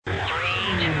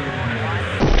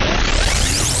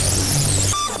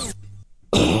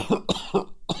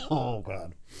Oh,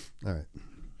 God. All right.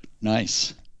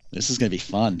 Nice. This is going to be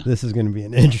fun. This is going to be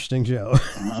an interesting show.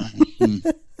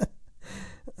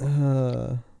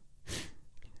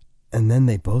 And then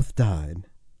they both died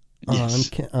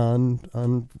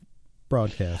on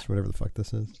broadcast, whatever the fuck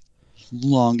this is.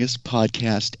 Longest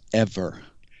podcast ever.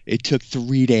 It took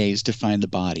 3 days to find the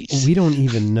bodies. We don't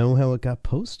even know how it got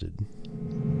posted.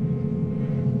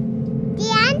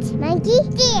 Dance, monkey,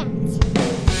 dance.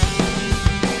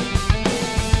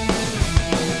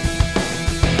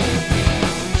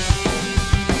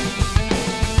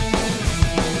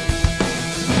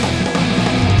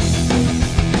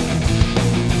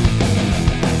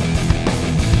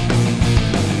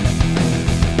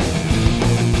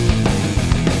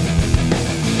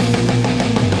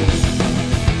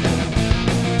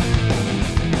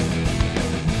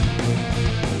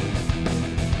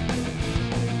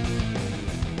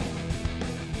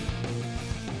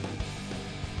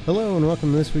 Hello and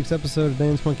welcome to this week's episode of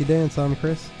Dance Monkey Dance. I'm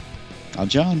Chris. I'm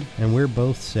John. And we're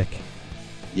both sick.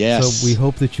 Yes. So we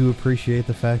hope that you appreciate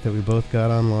the fact that we both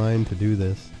got online to do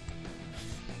this.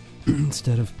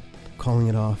 Instead of calling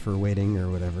it off or waiting or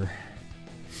whatever.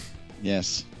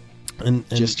 Yes. And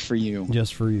just for you.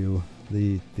 Just for you,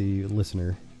 the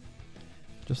listener.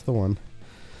 Just the one.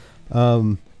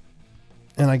 And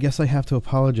I guess I have to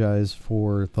apologize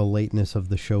for the lateness of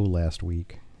the show last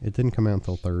week. It didn't come out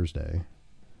until Thursday.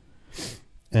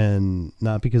 And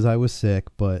not because I was sick,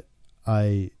 but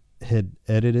I had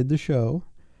edited the show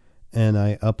and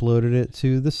I uploaded it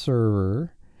to the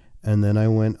server, and then I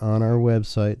went on our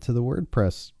website to the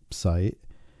WordPress site,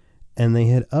 and they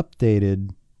had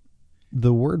updated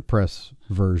the WordPress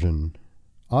version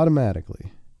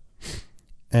automatically.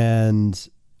 And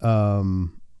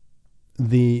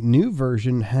the new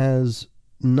version has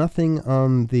nothing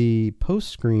on the post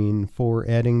screen for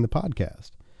adding the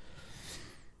podcast.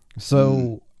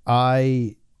 So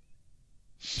I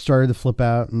started to flip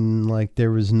out, and like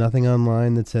there was nothing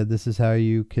online that said this is how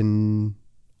you can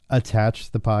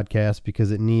attach the podcast,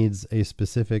 because it needs a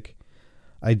specific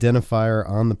identifier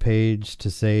on the page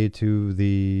to say to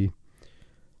the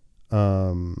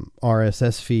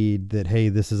RSS feed that, hey,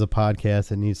 this is a podcast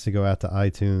that needs to go out to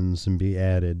iTunes and be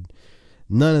added.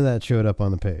 None of that showed up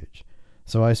on the page.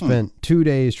 So I spent 2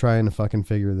 days trying to fucking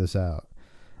figure this out.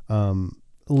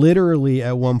 Literally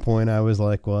at one point I was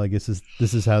like, well, I guess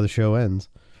this is how the show ends.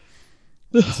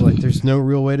 It's like there's no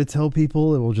real way to tell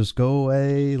people. It will just go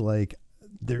away. Like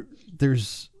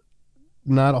there's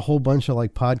not a whole bunch of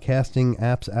like podcasting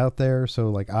apps out there. So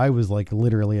like I was like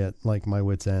literally at like my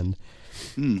wit's end.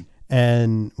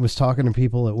 And was talking to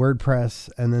people at WordPress,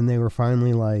 and then they were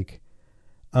finally like,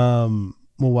 well,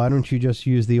 why don't you just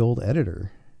use the old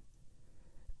editor?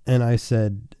 And I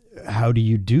said, how do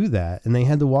you do that? And they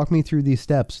had to walk me through these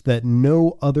steps that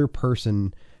no other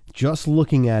person just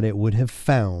looking at it would have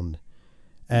found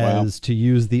as to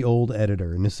use the old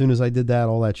editor. And as soon as I did that,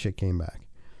 all that shit came back.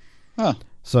 Huh.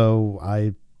 So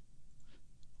I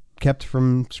kept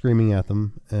from screaming at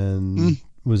them and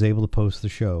was able to post the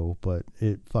show, but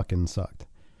it fucking sucked.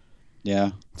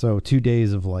 Yeah. So 2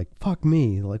 days of like, fuck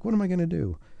me. Like, what am I going to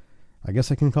do? I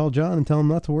guess I can call John and tell him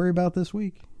not to worry about this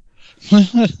week.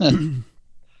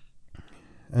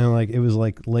 And like it was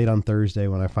like late on Thursday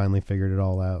when I finally figured it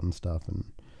all out and stuff, and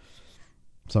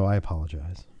so I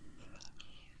apologize.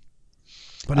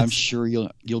 But I'm sure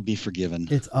you'll be forgiven.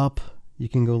 It's up. You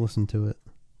can go listen to it.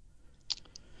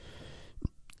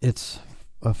 It's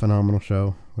a phenomenal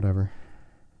show. Whatever.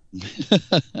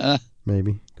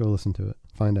 Maybe go listen to it.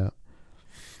 Find out.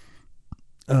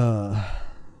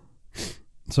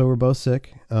 So we're both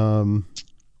sick. So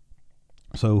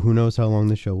who knows how long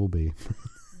the show will be?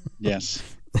 Yes.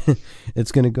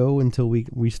 It's going to go until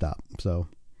we stop. So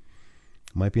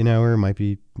might be an hour, might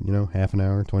be, half an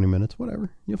hour, 20 minutes, whatever.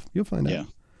 You'll find out.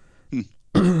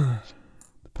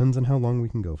 Depends on how long we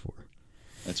can go for.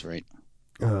 That's right.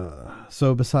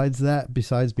 So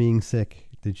besides being sick,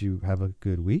 did you have a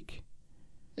good week?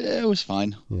 It was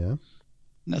fine. Yeah.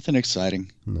 Nothing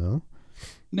exciting. No.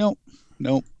 Nope.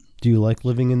 Do you like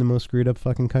living in the most screwed up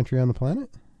fucking country on the planet?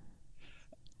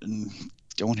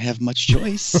 Don't have much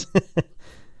choice.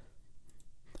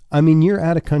 I mean, you're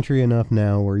out of country enough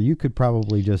now where you could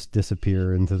probably just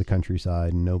disappear into the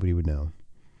countryside and nobody would know.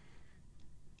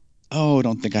 Oh,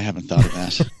 don't think I haven't thought of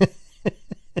that.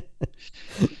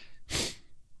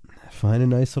 Find a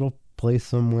nice little place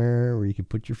somewhere where you could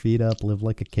put your feet up, live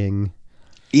like a king.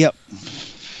 Yep.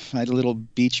 Find a little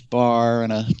beach bar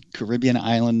in a Caribbean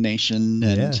island nation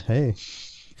and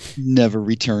never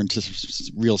return to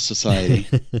real society.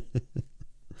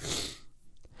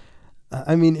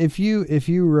 I mean, if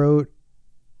you wrote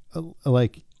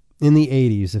like in the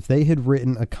 80s, if they had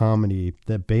written a comedy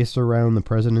that based around the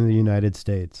president of the United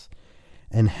States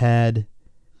and had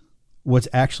what's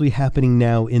actually happening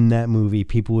now in that movie,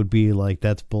 people would be like,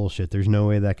 that's bullshit. There's no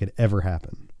way that could ever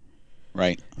happen.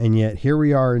 Right. And yet here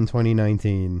we are in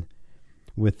 2019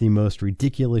 with the most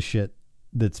ridiculous shit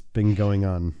that's been going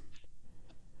on.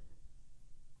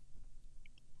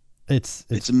 It's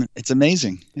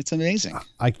amazing. It's amazing.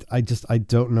 I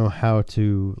don't know how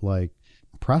to like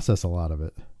process a lot of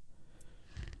it.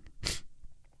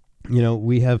 You know,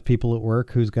 we have people at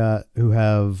work who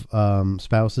have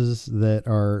spouses that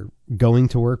are going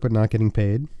to work but not getting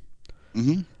paid.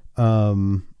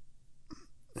 Mm-hmm.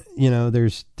 You know,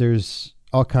 there's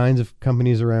all kinds of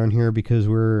companies around here because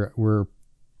we're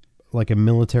like a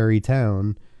military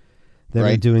town that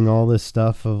are doing all this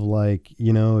stuff of like,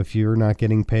 you know, if you're not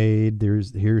getting paid,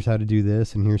 here's how to do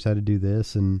this and here's how to do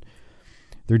this. And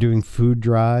they're doing food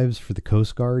drives for the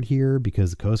Coast Guard here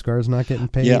because the Coast Guard's not getting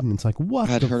paid. Yep. And it's like, what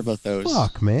I'd heard about those.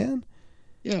 Fuck, man.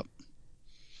 Yep.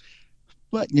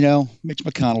 But, you know, Mitch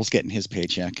McConnell's getting his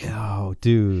paycheck. Oh,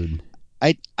 dude.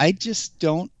 I just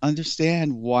don't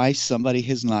understand why somebody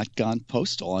has not gone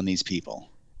postal on these people.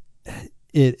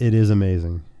 It is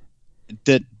amazing.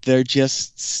 That they're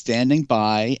just standing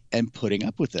by and putting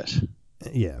up with it.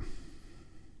 Yeah.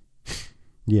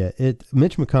 Yeah,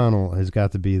 Mitch McConnell has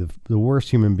got to be the worst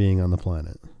human being on the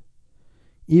planet.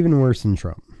 Even worse than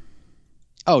Trump.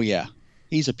 Oh, yeah.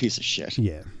 He's a piece of shit.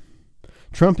 Yeah.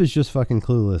 Trump is just fucking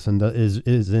clueless and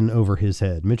is in over his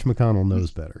head. Mitch McConnell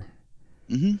knows better.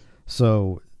 Mm-hmm.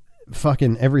 So,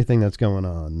 fucking everything that's going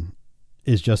on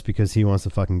is just because he wants to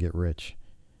fucking get rich.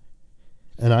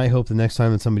 And I hope the next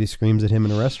time that somebody screams at him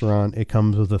in a restaurant, it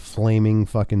comes with a flaming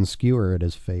fucking skewer at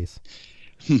his face.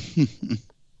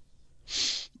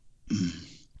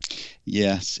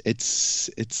 Yes, it's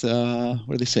what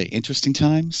do they say? Interesting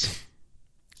times?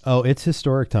 Oh, it's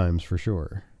historic times for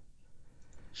sure.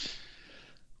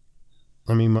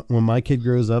 I mean, when my kid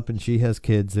grows up and she has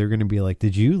kids, they're going to be like,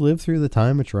 did you live through the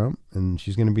time of Trump? And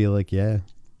she's going to be like, yeah,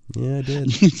 I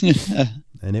did.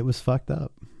 And it was fucked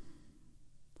up.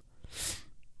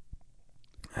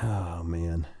 Oh,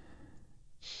 man.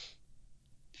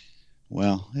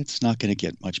 Well, it's not going to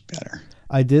get much better.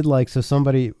 I did like, so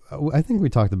somebody, I think we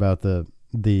talked about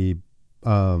the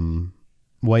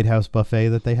White House buffet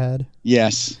that they had.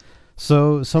 Yes.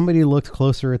 So somebody looked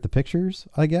closer at the pictures,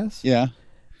 I guess. Yeah.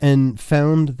 And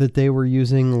found that they were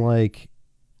using like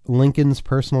Lincoln's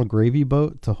personal gravy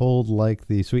boat to hold like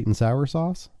the sweet and sour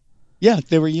sauce. Yeah,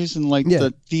 they were using like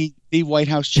the White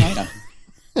House china.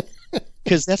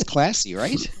 Because that's classy,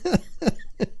 right?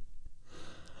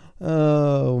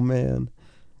 Oh, man.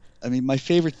 I mean, my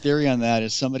favorite theory on that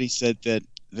is somebody said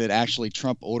that actually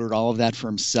Trump ordered all of that for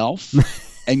himself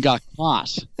and got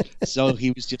caught. So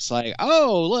he was just like,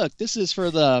 oh, look, this is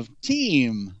for the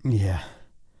team. Yeah.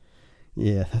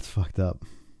 Yeah, that's fucked up.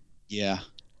 Yeah.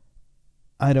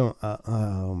 I don't,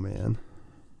 oh, man.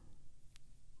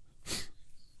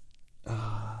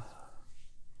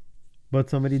 But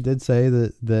somebody did say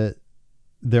that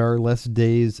there are less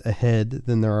days ahead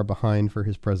than there are behind for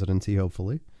his presidency,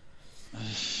 hopefully.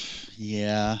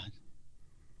 Yeah.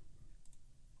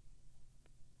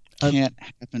 Can't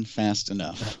happen fast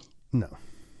enough. No.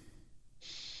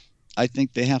 I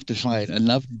think they have to find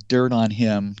enough dirt on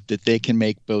him that they can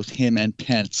make both him and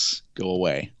Pence go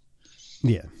away.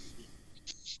 Yeah.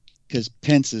 Because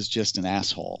Pence is just an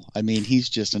asshole. I mean, he's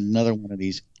just another one of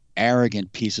these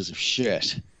arrogant pieces of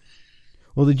shit.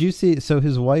 Well, did you see? So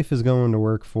his wife is going to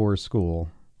work for a school.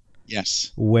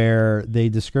 Yes. Where they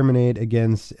discriminate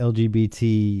against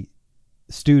LGBT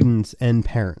students and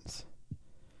parents.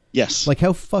 Yes. Like,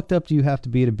 how fucked up do you have to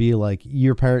be like,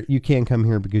 your parent, you can't come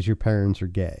here because your parents are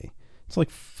gay? It's like,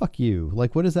 fuck you.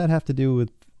 Like, what does that have to do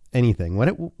with anything?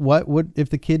 What if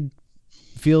the kid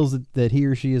feels that he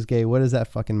or she is gay? What does that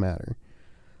fucking matter?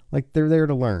 Like, they're there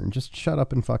to learn. Just shut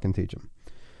up and fucking teach them.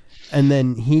 And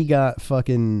then he got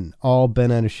fucking all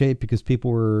bent out of shape because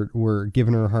people were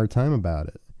giving her a hard time about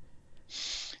it.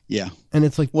 Yeah. And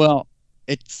it's like, well,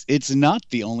 it's not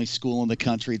the only school in the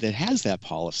country that has that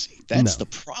policy. That's the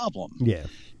problem. Yeah.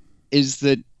 Is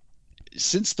that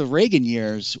since the Reagan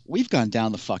years, we've gone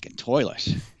down the fucking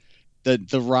toilet.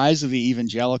 The rise of the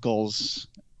evangelicals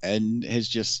and has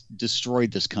just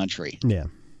destroyed this country. Yeah.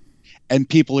 And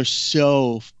people are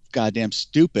so goddamn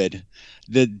stupid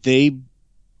that they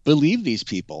believe these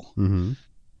people. Mm-hmm.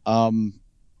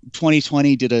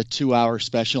 2020 did a 2-hour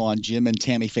special on Jim and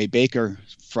Tammy Faye Baker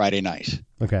Friday night.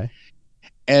 Okay.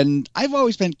 And I've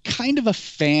always been kind of a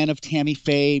fan of Tammy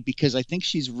Faye because I think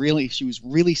she was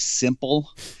really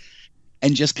simple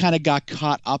and just kind of got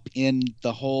caught up in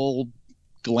the whole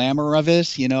glamour of it,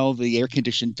 the air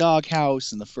conditioned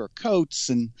doghouse and the fur coats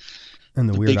and And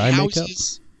the the weird big eye makeup.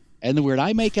 houses and the weird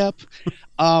eye makeup.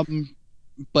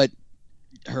 But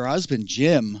her husband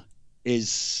Jim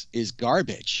is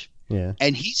garbage, Yeah.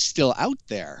 and he's still out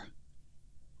there.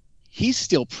 He's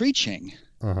still preaching.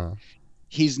 Uh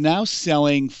He's now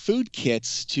selling food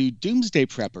kits to doomsday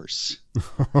preppers.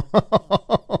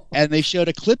 huh. And they showed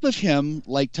a clip of him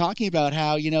like talking about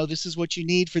how, this is what you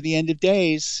need for the end of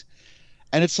days.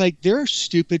 And it's like there are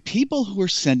stupid people who are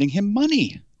sending him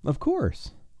money. Of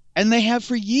course. And they have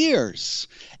for years.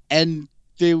 And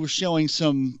they were showing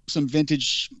some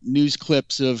vintage news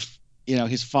clips of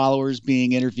his followers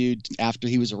being interviewed after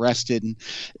he was arrested and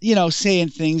saying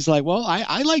things like, well,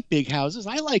 I like big houses,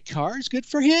 I like cars, good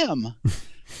for him.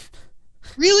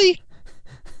 Really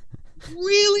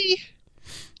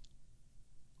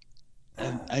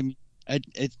and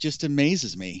it just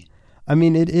amazes me. I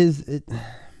mean,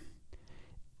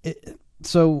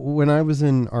 so when I was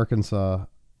in Arkansas,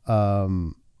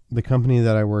 the company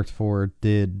that I worked for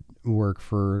did work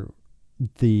for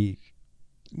the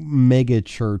mega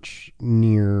church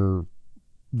near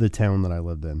the town that I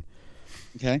lived in.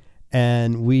 Okay.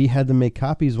 And we had to make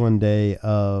copies one day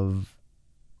of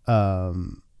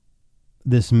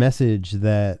this message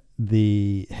that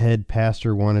the head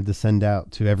pastor wanted to send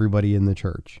out to everybody in the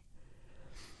church.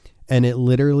 And it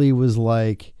literally was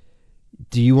like,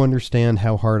 do you understand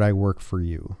how hard I work for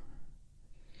you?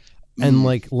 And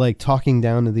like talking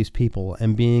down to these people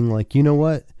and being like, you know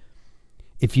what?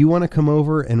 If you want to come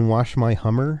over and wash my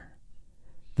Hummer,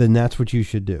 then that's what you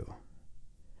should do.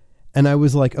 And I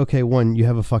was like, okay, one, you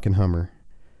have a fucking Hummer.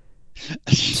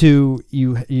 Two,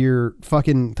 you're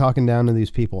fucking talking down to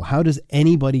these people. How does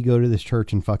anybody go to this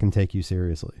church and fucking take you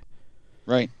seriously?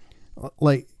 Right.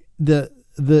 Like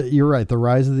you're right. The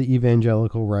rise of the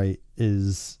evangelical right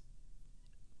has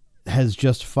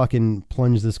just fucking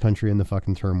plunged this country into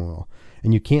fucking turmoil.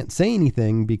 And you can't say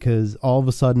anything because all of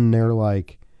a sudden they're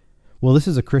like, well, this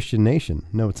is a Christian nation.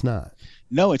 No, it's not.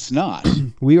 No, it's not.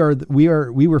 We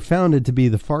were founded to be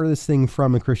the farthest thing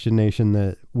from a Christian nation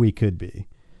that we could be.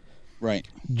 Right.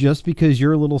 Just because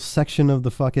your little section of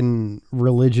the fucking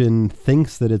religion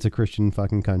thinks that it's a Christian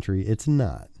fucking country, it's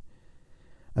not.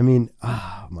 I mean,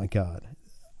 oh my God.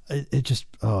 It just,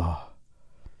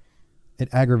 it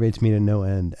aggravates me to no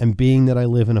end. And being that I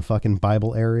live in a fucking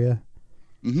Bible area,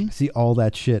 I see all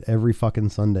that shit every fucking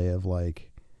Sunday of like,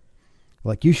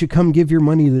 you should come give your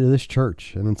money to this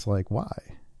church. And it's like, why?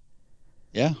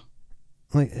 Yeah.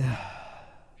 Like,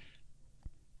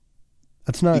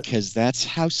 that's not... Because that's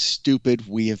how stupid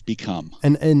we have become.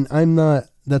 And I'm not...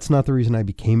 That's not the reason I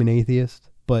became an atheist,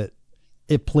 but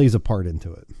it plays a part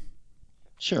into it.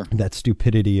 Sure. That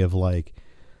stupidity of like,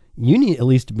 you need at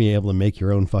least to be able to make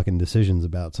your own fucking decisions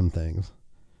about some things.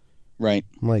 Right.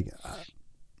 Like,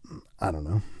 I don't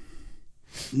know.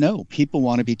 No, people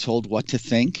want to be told what to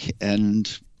think,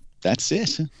 and that's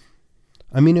it.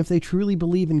 I mean, if they truly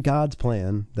believe in God's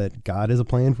plan, that God is a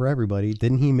plan for everybody,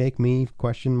 didn't he make me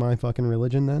question my fucking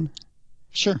religion then?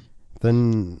 Sure.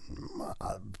 Then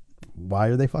why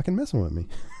are they fucking messing with me?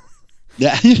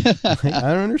 Yeah. Like,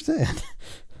 I don't understand.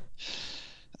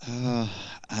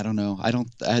 I don't know.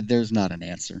 There's not an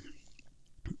answer.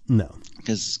 No.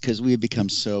 Because we have become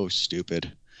so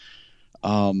stupid.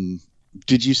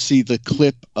 Did you see the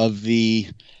clip of the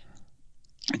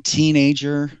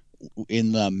teenager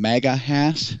in the MAGA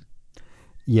hat?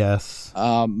 Yes.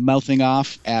 Mouthing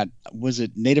off at, was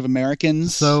it Native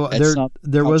Americans? So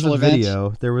there was a event?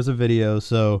 video. There was a video.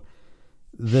 So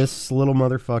this little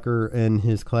motherfucker and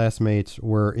his classmates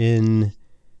were in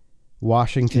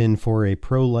Washington for a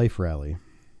pro-life rally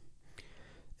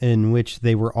in which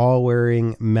they were all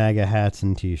wearing MAGA hats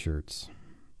and t-shirts.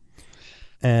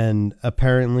 And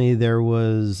apparently there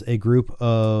was a group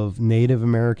of Native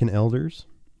American elders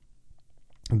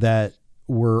that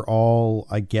were all,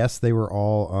 I guess they were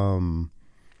all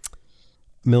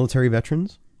military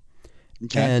veterans.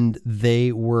 Okay. And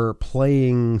they were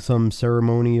playing some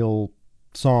ceremonial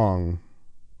song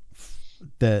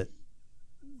that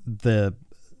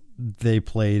they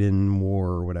played in war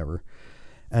or whatever.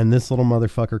 And this little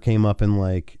motherfucker came up and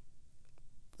like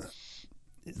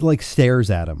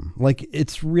stares at him. Like,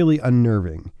 it's really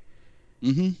unnerving.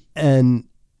 Mm-hmm. And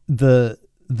the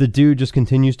dude just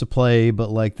continues to play, but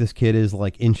like this kid is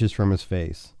like inches from his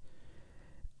face.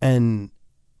 And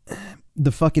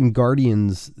the fucking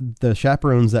guardians, the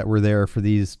chaperones that were there for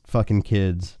these fucking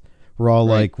kids were all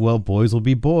right. Like, well, boys will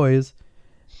be boys.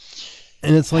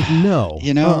 And it's like,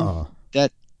 no.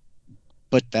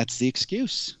 But that's the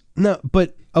excuse. No,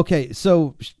 but okay,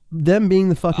 so them being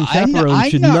the fucking I'm not, chaperones I'm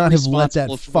should not not have let that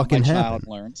responsible for what my fucking child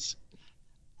happen. learns.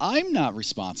 I'm not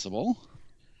responsible.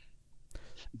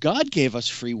 God gave us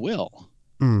free will.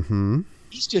 Mm-hmm.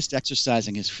 He's just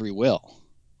exercising his free will.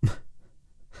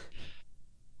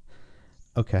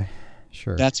 Okay,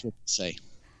 sure. That's what they say.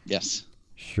 Yes.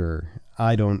 Sure.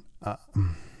 I don't...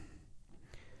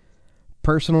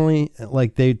 personally,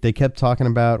 like, they kept talking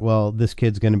about, well, this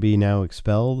kid's going to be now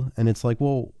expelled. And it's like,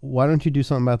 well, why don't you do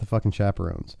something about the fucking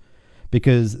chaperones?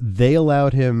 Because they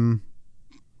allowed him...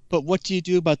 But what do you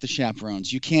do about the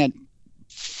chaperones? You can't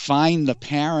fine the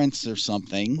parents or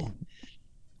something.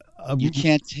 You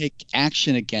can't take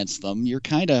action against them. You're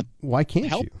kind of why can't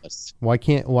helpless.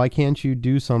 you? Why can't you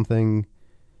do something?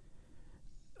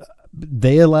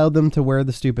 They allowed them to wear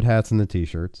the stupid hats and the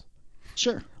t-shirts.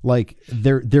 Sure. Like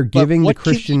they're giving the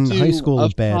Christian high school a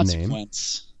bad name.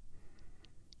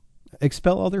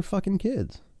 Expel all their fucking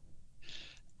kids.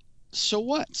 So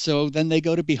what? So then they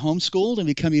go to be homeschooled and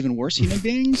become even worse human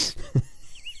beings?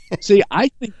 See, I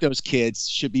think those kids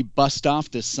should be bussed off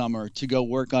this summer to go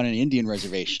work on an Indian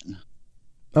reservation.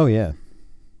 Oh, yeah.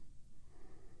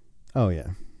 Oh,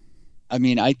 yeah. I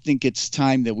mean, I think it's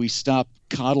time that we stop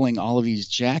coddling all of these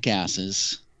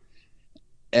jackasses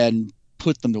and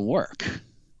put them to work.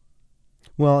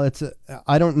 Well,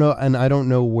 I don't know, and I don't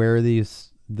know where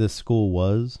this school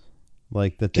was.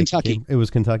 Like that they Kentucky. It was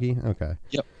Kentucky? Okay.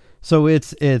 Yep. So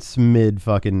it's mid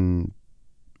fucking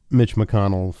Mitch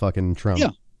McConnell fucking Trump. Yeah.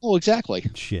 Oh, exactly.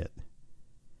 Shit.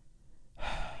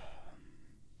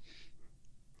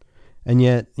 And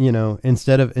yet, you know,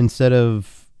 instead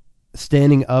of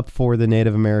standing up for the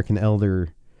Native American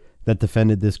elder that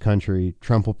defended this country,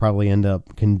 Trump will probably end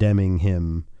up condemning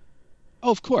him. Oh,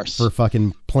 of course. For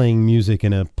fucking playing music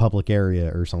in a public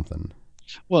area or something.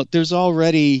 Well, there's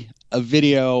already a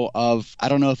video of, I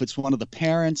don't know if it's one of the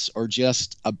parents or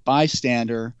just a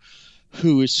bystander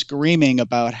who is screaming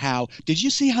about how, did you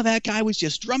see how that guy was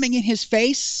just drumming in his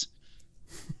face?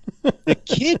 The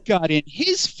kid got in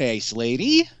his face,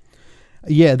 lady.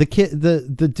 Yeah,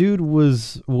 the dude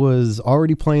was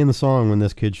already playing the song when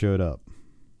this kid showed up.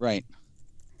 Right.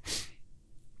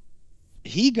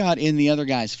 He got in the other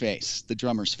guy's face, the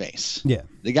drummer's face. Yeah.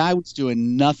 The guy was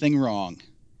doing nothing wrong.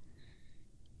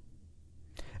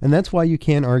 And that's why you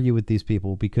can't argue with these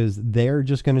people, because they're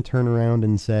just going to turn around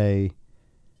and say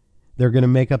they're going to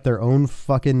make up their own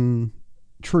fucking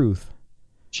truth.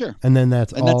 Sure. And then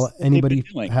that's all anybody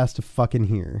has to fucking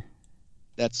hear.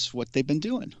 That's what they've been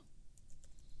doing.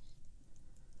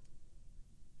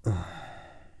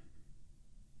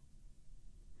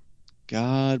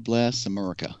 God bless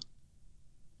America.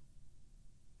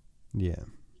 Yeah.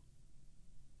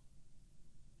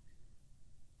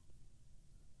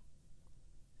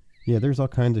 Yeah, there's all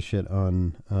kinds of shit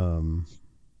on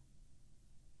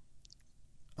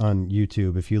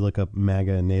YouTube. If you look up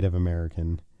MAGA Native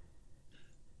American,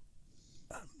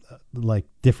 like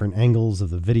different angles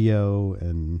of the video,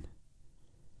 and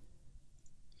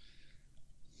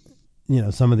you know,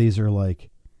 some of these are like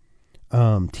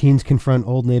teens confront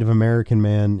old Native American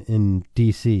man in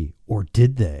DC, or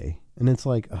did they? And it's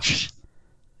like, ugh.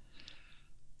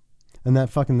 And that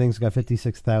fucking thing's got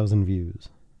 56,000 views.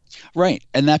 Right.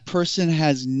 And that person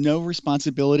has no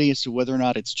responsibility as to whether or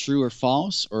not it's true or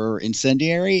false or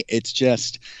incendiary. It's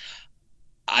just,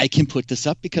 I can put this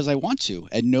up because I want to,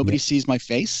 and nobody sees my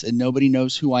face, and nobody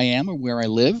knows who I am or where I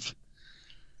live.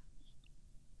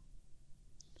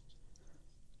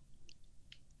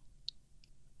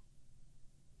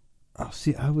 Oh,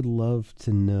 see, I would love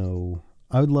to know.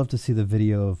 I would love to see the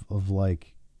video of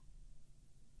like,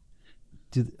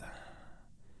 do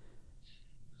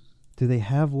they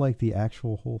have like the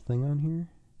actual whole thing on here?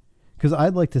 Because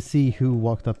I'd like to see who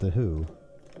walked up to who.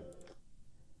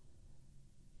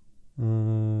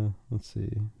 Let's see.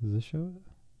 Does this show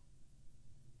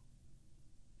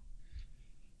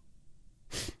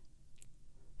it?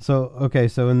 So, okay,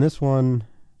 so in this one,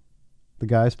 the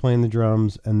guy's playing the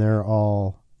drums, and they're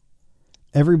all...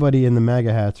 Everybody in the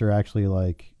MAGA hats are actually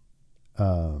like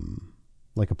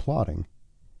applauding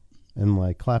and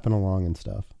like clapping along and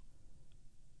stuff.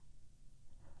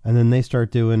 And then they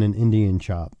start doing an Indian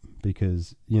chop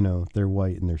because, you know, they're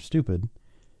white and they're stupid.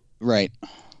 Right.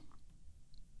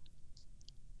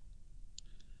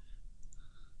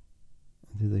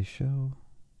 Do they show?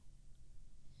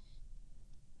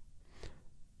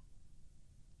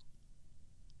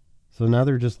 So now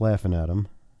they're just laughing at him.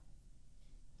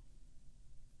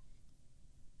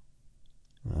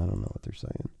 I don't know what they're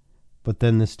saying. But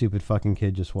then this stupid fucking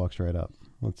kid just walks right up.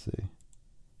 Let's see.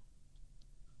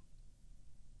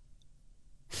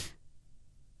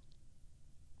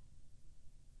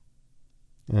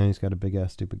 And he's got a big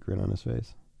ass stupid grin on his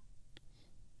face.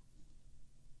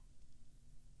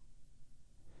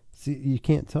 See, you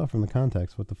can't tell from the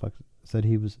context what the fuck said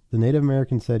he was. The Native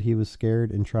American said he was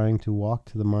scared and trying to walk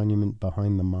to the monument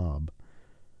behind the mob.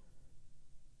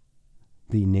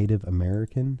 The Native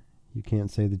American? You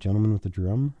can't say the gentleman with the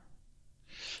drum?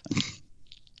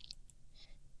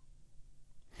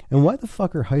 And why the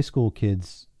fuck are high school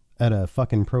kids at a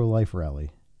fucking pro-life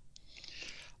rally?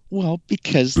 Well,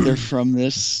 because they're from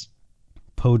this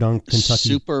Podunk, Kentucky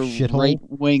super shithole.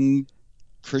 right-wing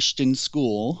Christian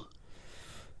school.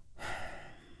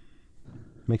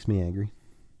 Makes me angry.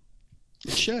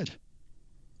 It should.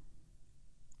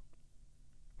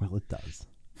 Well, it does.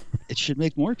 It should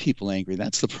make more people angry.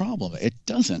 That's the problem. It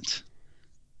doesn't.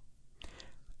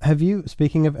 Have you,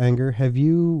 speaking of anger, have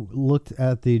you looked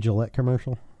at the Gillette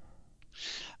commercial?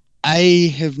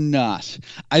 I have not.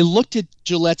 I looked at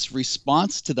Gillette's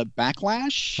response to the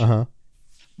backlash,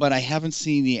 but I haven't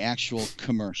seen the actual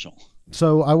commercial.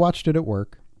 So I watched it at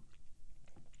work,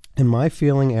 and my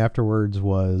feeling afterwards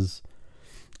was,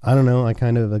 I don't know, I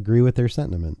kind of agree with their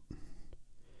sentiment.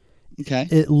 Okay.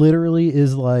 It literally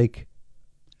is like,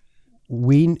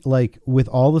 with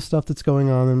all the stuff that's going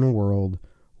on in the world,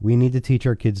 we need to teach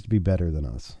our kids to be better than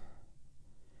us.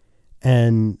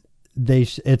 And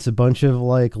it's a bunch of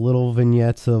like little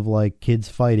vignettes of like kids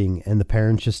fighting and the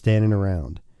parents just standing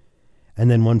around.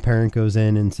 And then one parent goes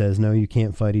in and says, no, you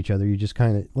can't fight each other. You just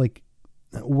kind of like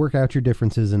work out your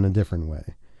differences in a different way.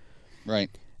 Right.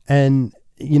 And,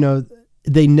 you know,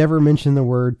 they never mention the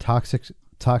word toxic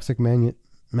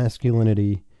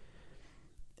masculinity.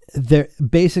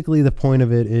 Basically the point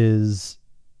of it is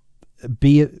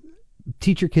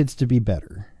teach your kids to be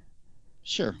better.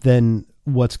 Sure. Than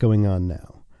what's going on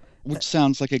now. Which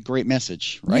sounds like a great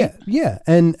message, right? Yeah.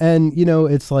 And you know,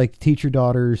 it's like teach your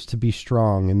daughters to be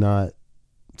strong and not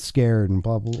scared and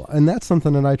blah, blah, blah. And that's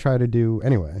something that I try to do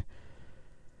anyway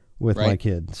with my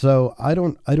kid. So I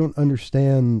don't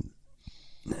understand,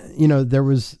 you know, there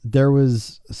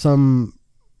was some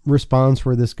response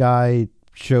where this guy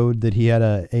showed that he had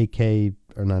an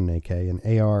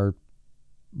AR,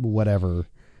 whatever,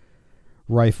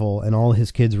 rifle, and all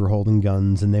his kids were holding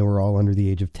guns and they were all under the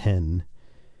age of 10.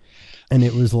 And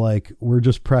it was like, we're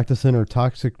just practicing our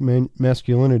toxic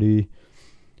masculinity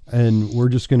and we're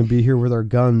just going to be here with our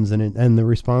guns. And the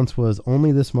response was,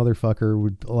 only this motherfucker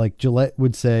would, like Gillette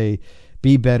would say,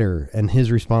 be better. And his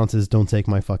response is, don't take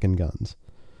my fucking guns.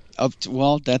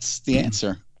 Well, that's the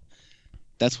answer.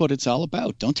 That's what it's all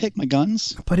about. Don't take my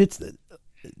guns. But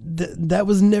that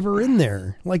was never in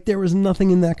there. Like, there was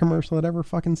nothing in that commercial that ever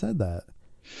fucking said that.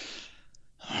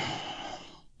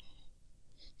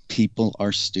 People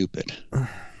are stupid.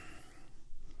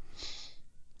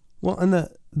 Well, and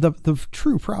the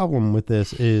true problem with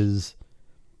this is,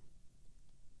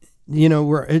 you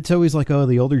know, it's always like, oh,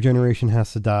 the older generation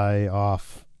has to die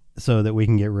off so that we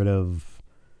can get rid of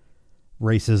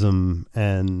racism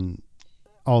and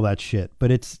all that shit.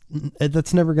 But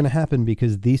that's never going to happen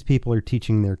because these people are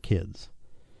teaching their kids.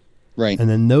 Right. And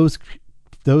then those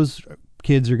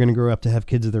kids are going to grow up to have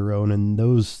kids of their own, and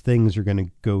those things are going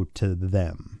to go to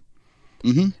them.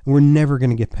 Mm-hmm. We're never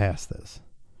going to get past this.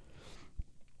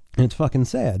 And it's fucking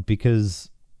sad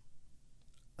because,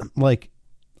 like,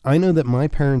 I know that my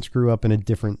parents grew up in a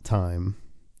different time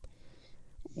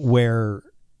where,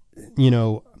 you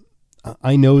know,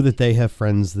 I know that they have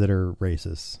friends that are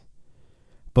racist,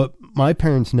 but my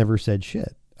parents never said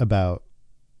shit about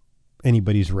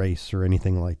anybody's race or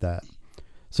anything like that.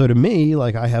 So to me,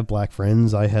 like, I have black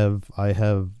friends, I have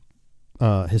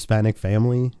Hispanic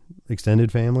family,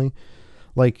 extended family.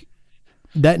 Like,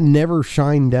 that never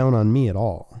shined down on me at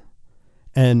all.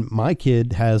 And my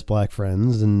kid has black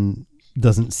friends and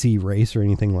doesn't see race or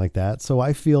anything like that. So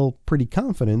I feel pretty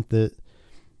confident that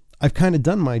I've kind of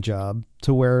done my job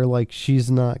to where, like,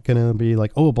 she's not going to be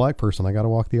like, oh, a black person, I got to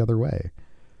walk the other way.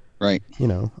 Right. You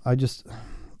know,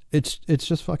 it's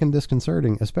just fucking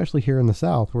disconcerting, especially here in the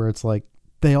South where it's like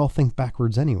they all think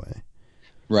backwards anyway.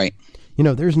 Right. You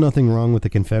know, there's nothing wrong with the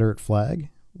Confederate flag.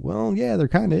 Well, yeah, there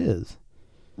kind of is.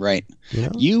 Right. You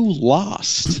know? You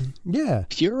lost. Yeah.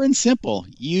 Pure and simple.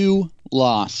 You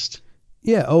lost.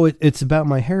 Yeah. Oh, it's about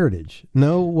my heritage.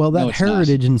 No, well, that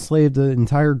heritage enslaved an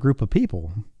entire group of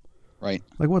people. Right.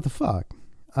 Like, what the fuck?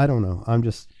 I don't know.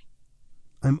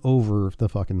 I'm over the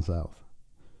fucking South.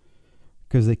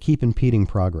 Because they keep impeding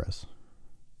progress.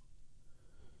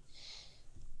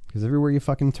 Because everywhere you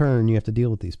fucking turn, you have to deal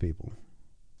with these people.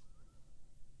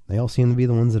 They all seem to be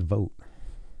the ones that vote.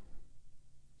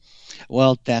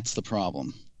 Well, that's the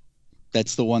problem.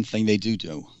 That's the one thing they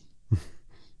do.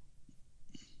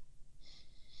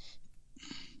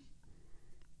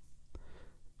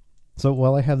 So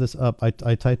while I have this up, I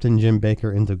typed in Jim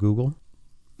Baker into Google.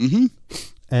 Mm-hmm.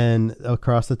 And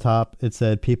across the top, it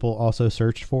said people also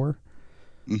searched for.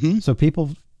 Mm-hmm. So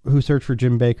people who search for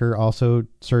Jim Baker also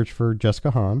search for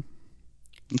Jessica Hahn.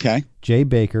 Okay. Jay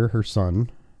Baker, her son,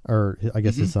 or I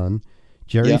guess his son.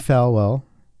 Jerry Yeah. Falwell.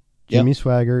 Jimmy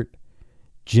Swaggart.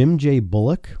 Jim J.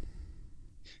 Bullock.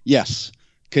 Yes,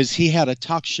 because he had a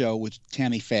talk show with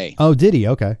Tammy Faye. Oh, did he?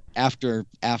 Okay. After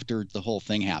the whole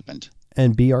thing happened.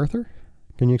 And B. Arthur?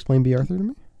 Can you explain B. Arthur to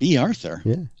me? B. Arthur?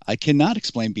 Yeah. I cannot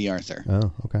explain B. Arthur.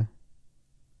 Oh, okay.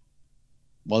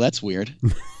 Well, that's weird.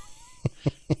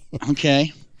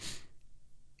 Okay.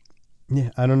 Yeah,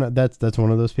 I don't know. That's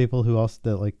one of those people who also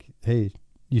that like, hey,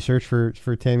 you search for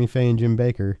Tammy Faye and Jim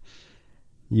Baker,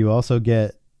 you also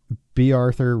get B.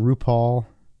 Arthur, RuPaul,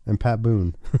 and Pat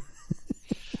Boone.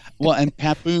 Well, and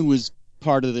Pat Boone was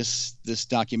part of this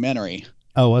documentary.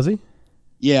 Oh, was he?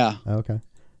 Yeah. Oh, okay.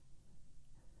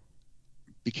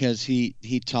 Because he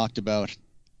talked about,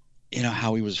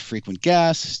 how he was a frequent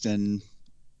guest and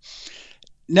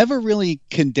never really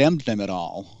condemned them at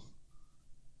all.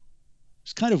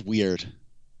 It's kind of weird.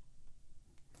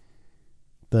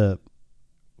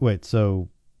 Wait, so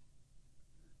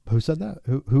who said that?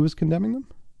 Who was condemning them?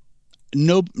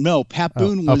 No, Pat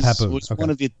Boone was Pat Boone. was Okay. one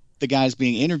of the guys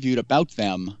being interviewed about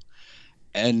them,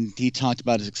 and he talked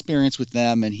about his experience with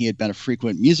them, and he had been a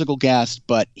frequent musical guest,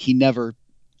 but he never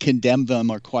condemned them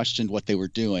or questioned what they were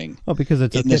doing. Oh, because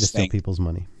it's in okay this to steal thing. people's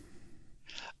money.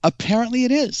 Apparently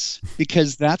it is,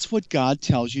 because that's what God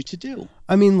tells you to do.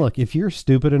 I mean, look, if you're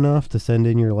stupid enough to send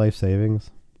in your life savings,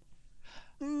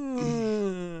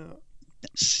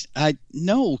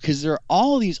 No, because there are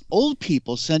all these old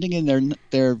people sending in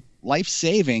their life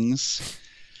savings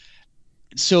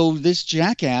so this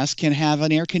jackass can have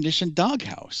an air-conditioned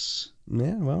doghouse.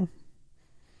 yeah, well,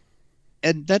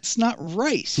 And that's not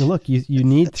right. look, you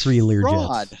need That's 3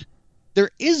 fraud. Learjets. There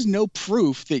is no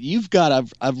proof that you've got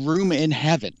a room in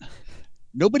heaven.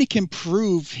 Nobody can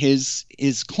prove his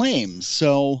claims.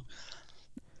 So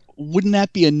wouldn't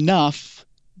that be enough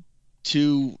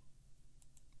to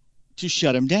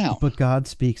shut him down? But God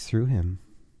speaks through him.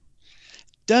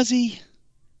 Does he?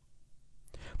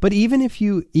 But even if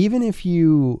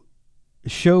you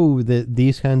show that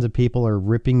these kinds of people are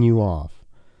ripping you off,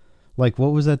 like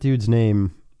what was that dude's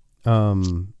name?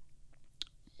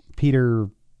 Peter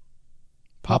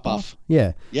Popoff.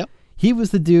 Yeah. Yep. He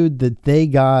was the dude that they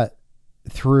got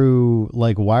through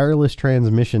like wireless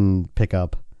transmission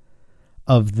pickup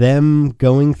of them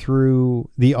going through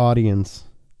the audience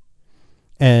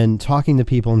and talking to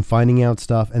people and finding out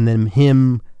stuff, and then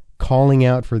him calling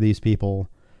out for these people,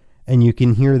 and you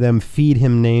can hear them feed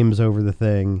him names over the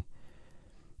thing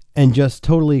and just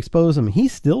totally expose him.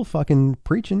 He's still fucking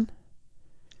preaching.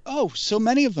 Oh, so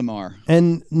many of them are.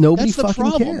 And nobody That's the fucking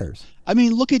problem. cares. I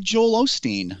mean, look at Joel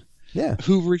Osteen, Yeah.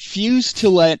 who refused to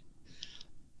let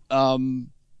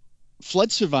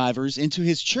flood survivors into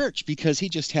his church because he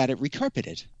just had it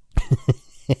recarpeted.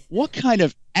 What kind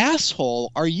of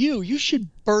asshole are you? You should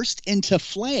burst into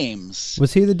flames.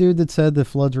 Was he the dude that said the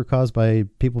floods were caused by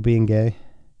people being gay?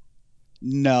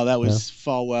 No, that was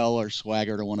Falwell or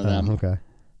Swaggart or one of them. Okay.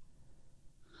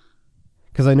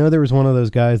 Because I know there was one of those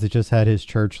guys that just had his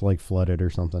church like flooded or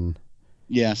something.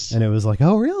 Yes. And it was like,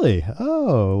 oh, really?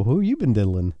 Oh, who you been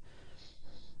diddling?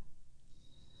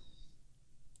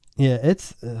 Yeah,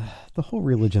 it's the whole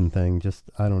religion thing. Just,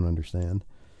 I don't understand.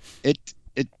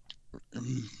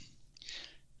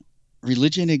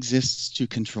 Religion exists to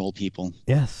control people.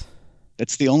 Yes.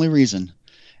 That's the only reason.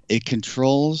 It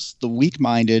controls the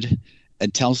weak-minded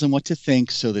and tells them what to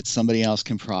think so that somebody else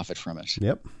can profit from it.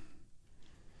 Yep.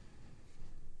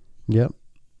 Yep.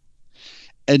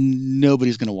 And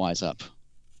nobody's going to wise up.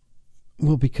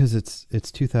 Well, because it's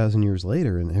 2,000 years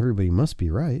later and everybody must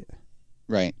be right.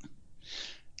 Right.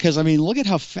 Because, I mean, look at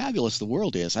how fabulous the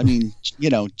world is. I mean,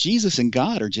 Jesus and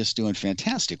God are just doing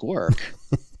fantastic work.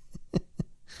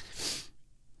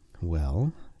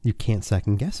 Well, you can't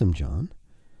second guess him, John.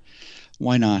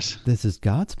 Why not? This is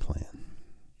God's plan.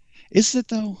 Is it,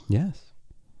 though? Yes.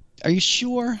 Are you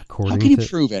sure? According How can you to-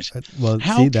 prove it? Well,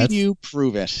 How see, can that's you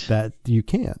prove it? that you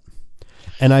can't.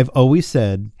 And I've always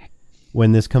said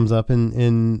when this comes up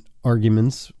in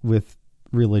arguments with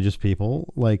religious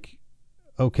people, like,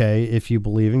 okay, if you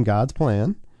believe in God's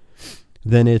plan,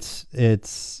 then it's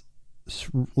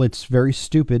very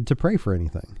stupid to pray for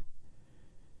anything.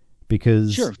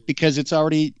 Because Sure, because it's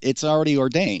already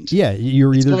ordained. yeah,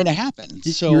 It's going to happen.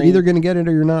 So you're either going to get it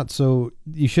or you're not. So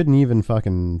you shouldn't even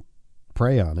fucking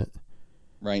pray on it.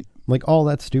 right. Like all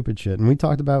that stupid shit. And we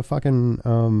talked about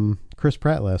fucking Chris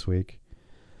Pratt last week.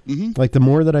 Mm-hmm. Like the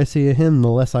more that I see of him, the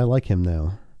less I like him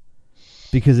now.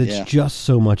 because it's Yeah. just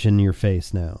so much in your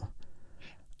face now.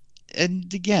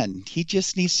 And again, he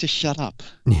just needs to shut up.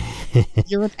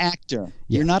 You're an actor.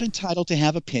 Yeah. You're not entitled to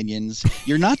have opinions.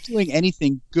 You're not doing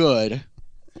anything good,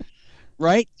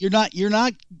 right? You're not, He's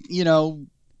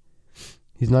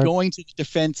not. going to the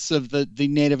defense of the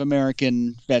Native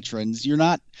American veterans. You're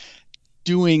not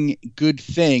doing good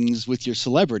things with your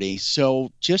celebrity.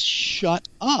 So just shut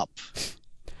up.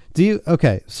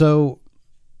 Okay, so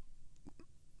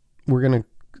we're going to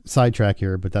sidetrack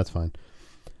here, but that's fine.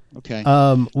 Okay.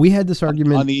 We had this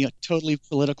argument on the totally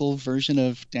political version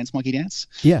of Dance Monkey Dance.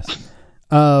 Yes.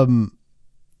 Well,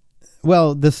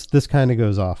 this kind of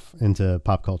goes off into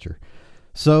pop culture.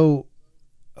 So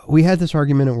we had this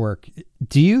argument at work.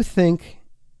 Do you think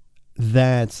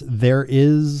that there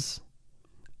is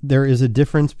a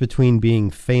difference between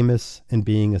being famous and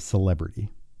being a celebrity?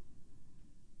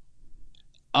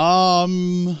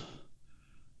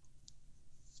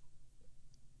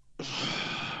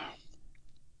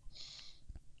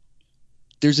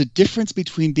 There's a difference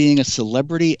between being a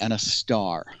celebrity and a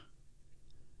star.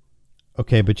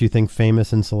 Okay, but you think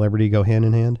famous and celebrity go hand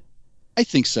in hand? I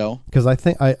think so. Because I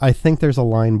think there's a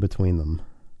line between them.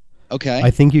 Okay.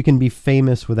 I think you can be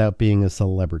famous without being a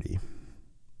celebrity.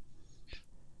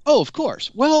 Oh, of course.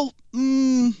 Well,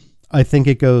 I think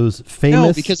it goes famous,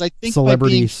 no, because I think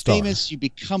celebrity, by being star. famous, you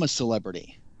become a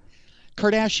celebrity.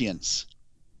 Kardashians,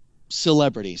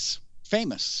 celebrities,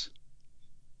 famous.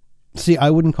 See, I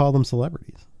wouldn't call them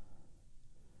celebrities.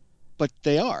 But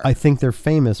they are. I think they're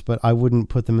famous, but I wouldn't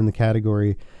put them in the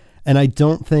category. And I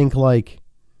don't think like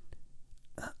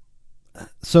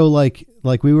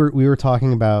we were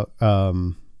talking about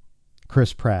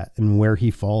Chris Pratt and where he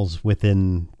falls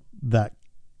within that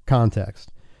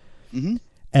context. Mm-hmm.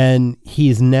 And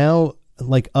he's now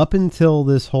like up until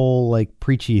this whole like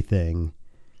preachy thing,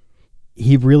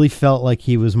 he really felt like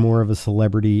he was more of a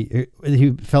celebrity.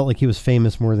 He felt like he was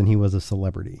famous more than he was a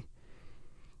celebrity.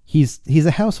 He's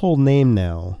a household name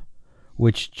now,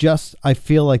 which just, I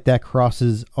feel like that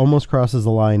almost crosses the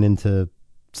line into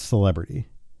celebrity.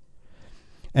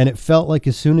 And it felt like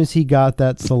as soon as he got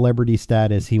that celebrity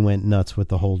status, he went nuts with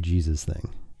the whole Jesus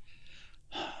thing.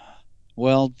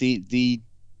 Well, the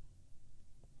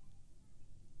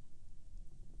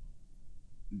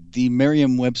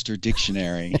Merriam-Webster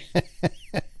dictionary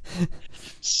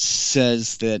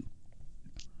says that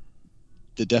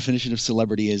the definition of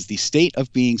celebrity is the state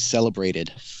of being celebrated,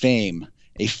 fame,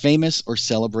 a famous or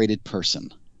celebrated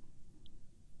person.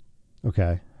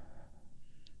 Okay.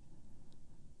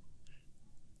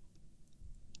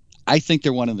 I think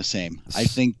they're one and the same. I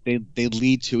think they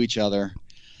lead to each other.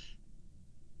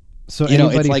 So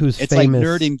anybody it's like, who's it's famous,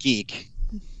 like nerd and geek.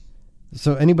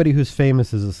 So anybody who's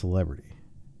famous is a celebrity.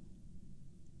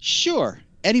 Sure.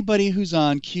 Anybody who's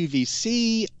on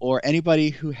QVC or anybody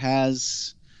who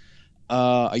has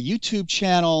a YouTube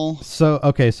channel. So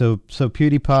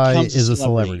PewDiePie is a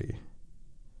celebrity.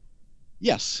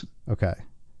 Yes. Okay.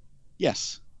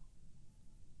 Yes.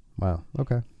 Wow.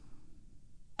 Okay.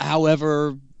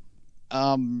 However,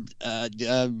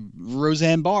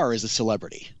 Roseanne Barr is a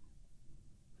celebrity.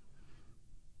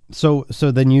 So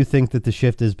then you think that the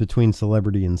shift is between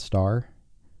celebrity and star?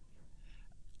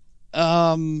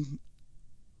 I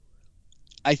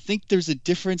think there's a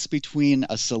difference between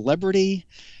a celebrity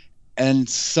and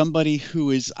somebody who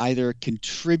is either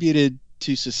contributed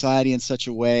to society in such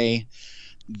a way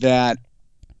that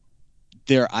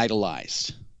they're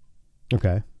idolized.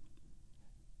 Okay.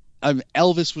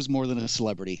 Elvis was more than a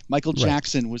celebrity. Michael Right.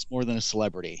 Jackson was more than a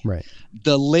celebrity. Right.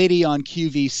 The lady on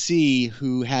QVC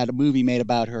who had a movie made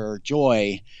about her,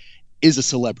 Joy, is a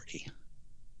celebrity.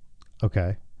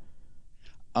 Okay.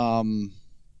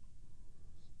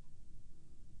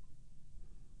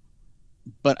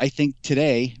 But I think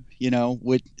today,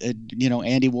 with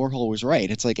Andy Warhol was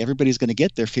right. It's like everybody's going to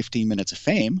get their 15 minutes of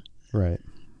fame. Right.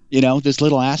 This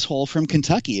little asshole from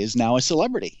Kentucky is now a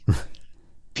celebrity.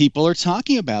 People are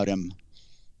talking about him.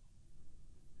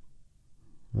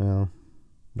 Well,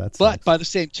 that's. But by the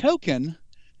same token,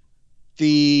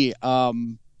 the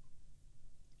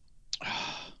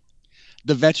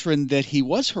veteran that he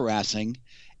was harassing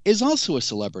is also a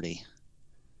celebrity.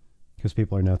 Because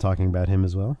people are now talking about him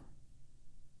as well?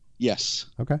 Yes.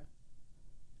 Okay.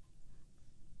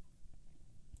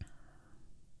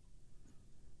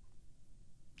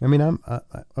 I mean,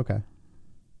 okay.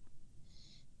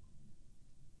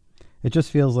 It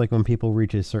just feels like when people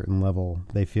reach a certain level,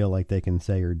 they feel like they can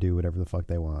say or do whatever the fuck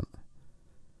they want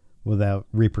without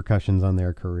repercussions on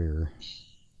their career.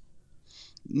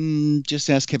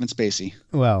 Just ask Kevin Spacey.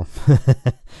 Well,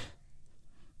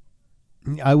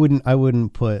 I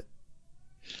wouldn't put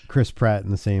Chris Pratt in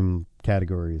the same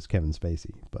category as Kevin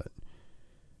Spacey, but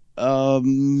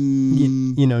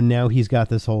Um, you know, now he's got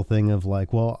this whole thing of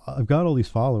like, well, I've got all these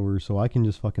followers, so I can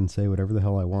just fucking say whatever the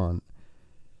hell I want.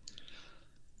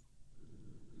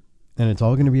 And it's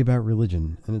all going to be about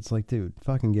religion. And it's like, dude,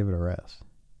 fucking give it a rest.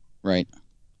 right.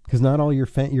 Because not all your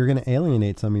you're going to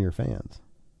alienate some of your fans.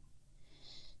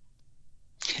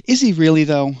 Is he really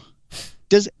though?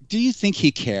 Do you think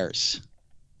he cares?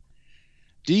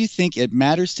 Do you think it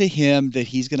matters to him that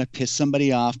he's going to piss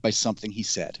somebody off by something he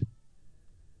said?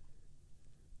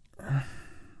 I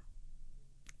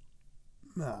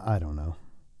don't know.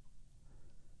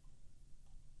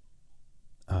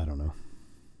 I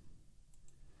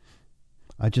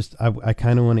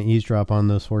kind of want to eavesdrop on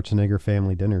those Schwarzenegger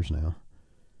family dinners now.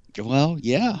 Well,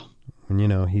 yeah. And, you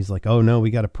know, he's like, oh, no, we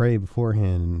got to pray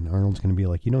beforehand. And Arnold's going to be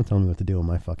like, you don't tell me what to do in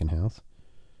my fucking house.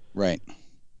 Right.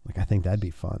 Like, I think that'd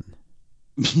be fun.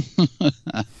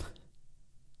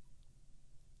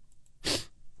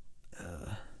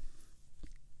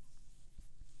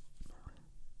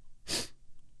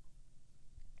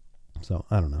 So,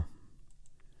 I don't know.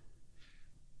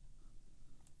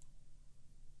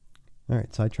 All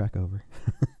right, sidetrack over.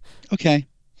 Okay.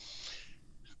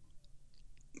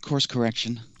 Course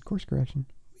correction. Course correction.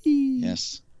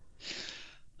 Yes.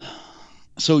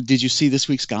 So, did you see this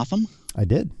week's Gotham? I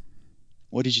did.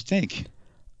 What did you think?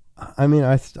 I mean,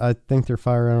 I think they're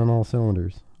firing on all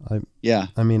cylinders. Yeah.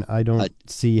 I mean, I don't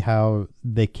see how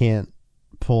they can't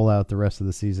pull out the rest of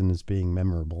the season as being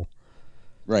memorable.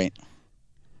 Right.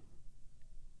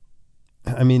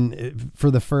 I mean,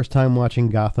 for the first time watching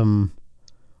Gotham,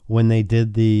 when they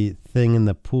did the thing in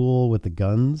the pool with the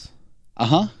guns,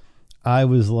 I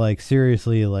was like,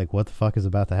 seriously, like, what the fuck is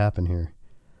about to happen here?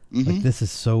 Mm-hmm. Like, this is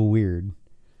so weird.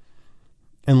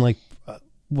 And like,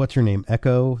 what's her name?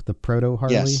 Echo, the proto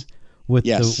Harley,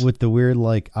 Yes. with the weird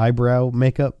like eyebrow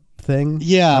makeup thing.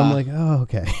 Yeah. I'm like, oh,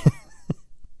 okay.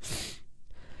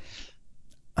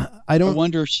 I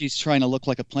wonder if she's trying to look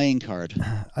like a playing card.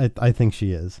 I think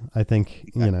she is. I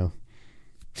think, you know,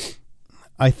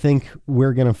 I think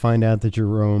we're going to find out that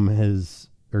Jerome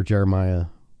or Jeremiah,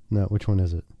 no, which one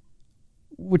is it?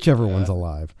 Whichever one's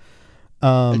alive.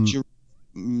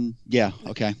 Yeah,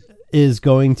 okay. Is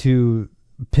going to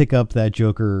pick up that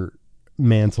Joker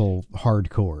mantle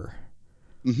hardcore.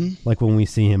 Mm-hmm. Like when we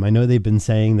see him. I know they've been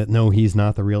saying that, no, he's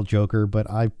not the real Joker,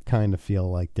 but I kind of feel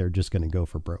like they're just going to go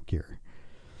for broke here.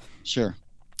 Sure.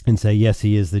 And say, yes,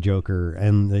 he is the Joker.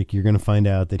 And like you're going to find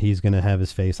out that he's going to have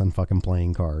his face on fucking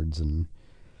playing cards. And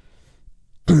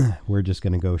we're just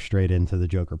going to go straight into the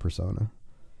Joker persona.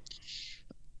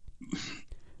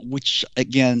 Which,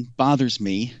 again, bothers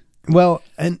me. Well,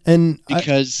 and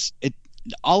because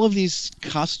all of these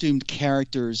costumed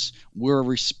characters were a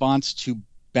response to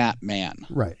Batman.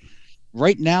 Right.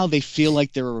 Right now, they feel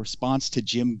like they're a response to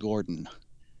Jim Gordon.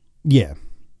 Yeah.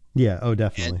 Yeah. Oh,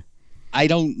 definitely. And I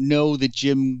don't know that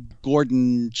Jim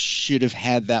Gordon should have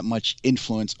had that much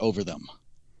influence over them.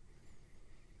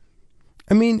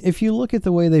 I mean, if you look at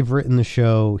the way they've written the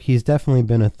show, he's definitely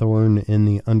been a thorn in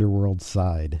the underworld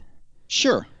side.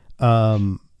 Sure.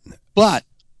 But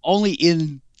only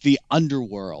in the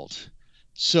underworld.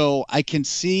 So I can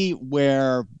see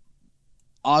where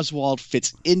Oswald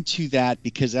fits into that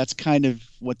because that's kind of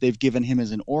what they've given him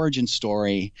as an origin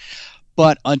story.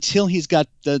 But until he's got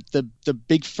the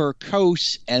big fur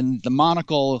coat and the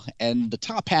monocle and the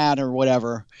top hat or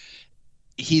whatever,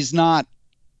 he's not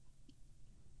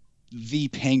the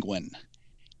Penguin.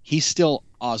 He's still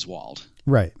Oswald.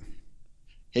 Right.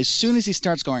 As soon as he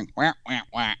starts going, wah, wah,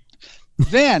 wah,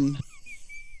 then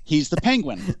he's the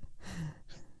Penguin.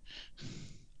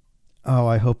 Oh,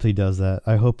 I hope he does that.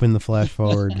 I hope in the flash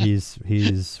forward he's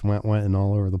went and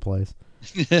all over the place.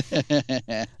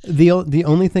 The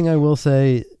only thing I will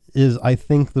say is I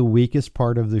think the weakest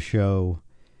part of the show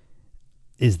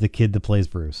is the kid that plays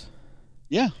Bruce.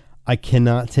 Yeah. I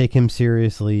cannot take him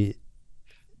seriously.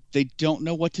 They don't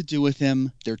know what to do with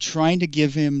him. They're trying to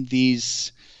give him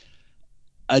these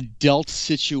adult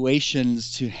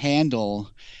situations to handle,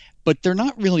 but they're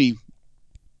not really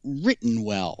written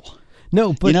well.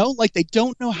 No, but like they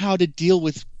don't know how to deal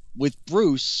with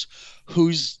Bruce,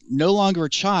 who's no longer a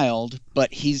child,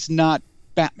 but he's not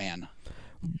Batman.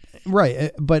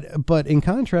 Right, but in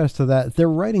contrast to that, they're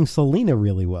writing Selina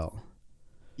really well.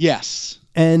 Yes.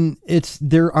 And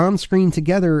they're on screen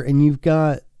together, and you've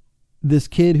got this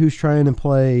kid who's trying to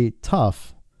play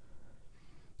tough,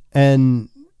 and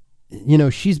you know,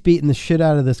 she's beating the shit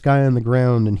out of this guy on the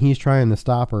ground, and he's trying to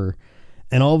stop her.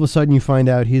 And all of a sudden you find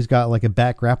out he's got like a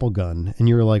back grapple gun, and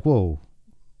you're like, whoa,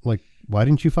 like, why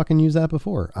didn't you fucking use that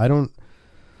before? I don't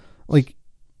like,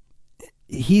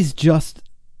 he's just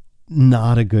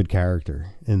not a good character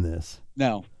in this.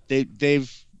 No, they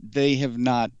have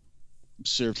not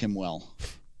served him well.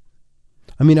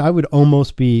 I mean, I would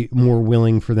almost be more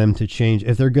willing for them to change.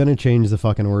 If they're going to change the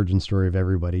fucking origin story of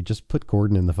everybody, just put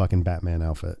Gordon in the fucking Batman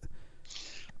outfit.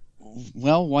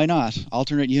 Well, why not?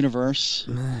 Alternate universe.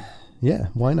 Yeah,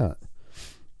 why not?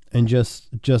 And just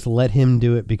let him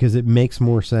do it because it makes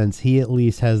more sense. He at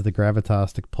least has the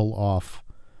gravitas to pull off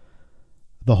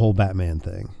the whole Batman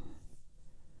thing.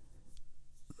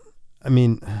 I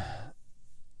mean,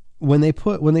 when they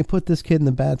put this kid in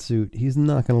the bat suit, he's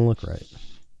not going to look right.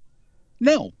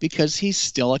 No, because he's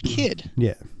still a kid.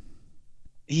 Yeah.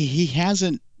 He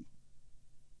hasn't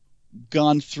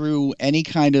gone through any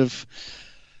kind of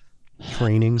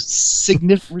Training.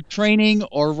 significant training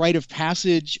or rite of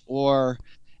passage or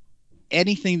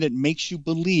anything that makes you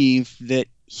believe that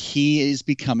he is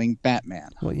becoming Batman.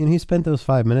 Well, he spent those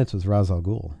 5 minutes with Ra's al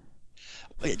Ghul.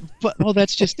 But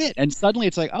that's just it. And suddenly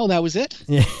it's like, oh, that was it?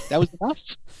 Yeah. That was enough?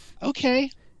 Okay.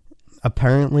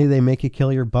 Apparently they make you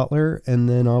kill your butler and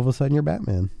then all of a sudden you're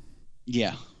Batman.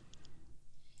 Yeah.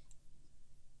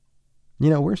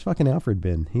 Where's fucking Alfred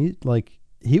been?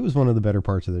 He was one of the better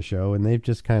parts of the show and they've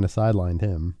just kind of sidelined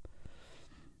him.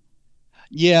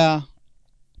 Yeah.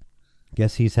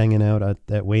 Guess he's hanging out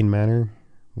at Wayne Manor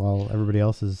while everybody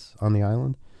else is on the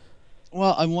island.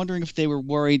 Well, I'm wondering if they were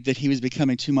worried that he was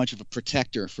becoming too much of a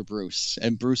protector for Bruce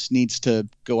and Bruce needs to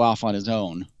go off on his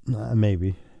own.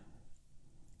 Maybe.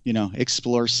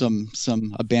 Explore some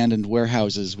abandoned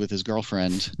warehouses with his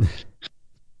girlfriend.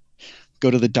 Go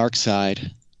to the dark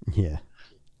side. Yeah.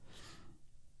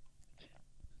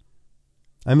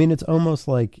 I mean, it's almost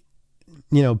like,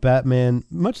 Batman,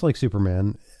 much like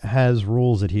Superman, has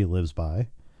rules that he lives by.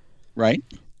 Right.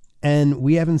 And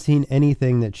we haven't seen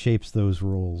anything that shapes those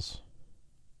rules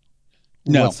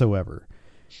whatsoever.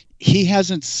 He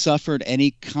hasn't suffered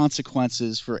any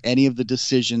consequences for any of the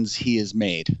decisions he has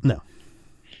made. No.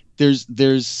 There's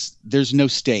no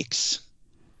stakes.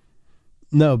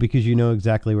 No, because you know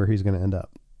exactly where he's going to end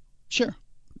up. Sure.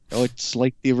 Oh, it's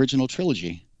like the original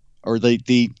trilogy or the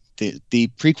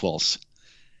prequels.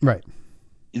 Right.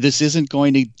 This isn't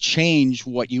going to change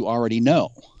what you already know.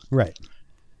 Right.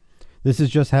 This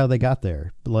is just how they got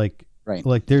there. Right.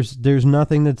 There's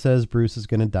nothing that says Bruce is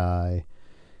going to die.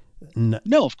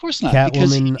 No, of course not.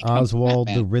 Catwoman, Oswald,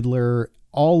 the Riddler,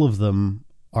 all of them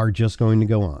are just going to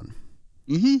go on.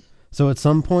 Mm-hmm. So at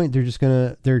some point they're just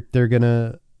gonna they're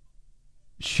gonna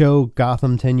show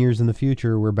Gotham 10 years in the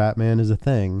future where Batman is a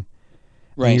thing.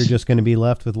 Right. And you're just going to be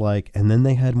left with and then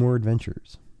they had more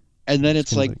adventures. And then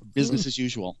it's like business as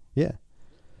usual. Yeah.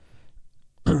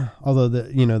 Although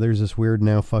there's this weird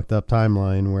now fucked up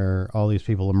timeline where all these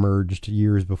people emerged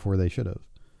years before they should have.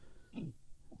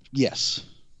 Yes.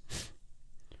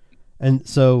 And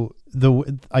so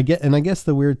I guess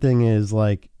the weird thing is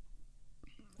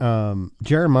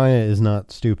Jeremiah is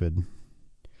not stupid.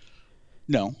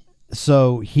 No.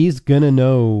 So he's gonna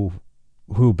know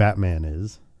who Batman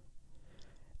is.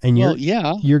 And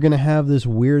you're gonna have this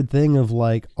weird thing of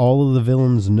all of the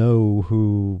villains know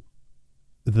who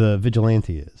the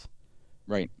vigilante is.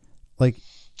 Right.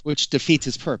 Which defeats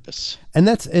his purpose. And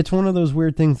it's one of those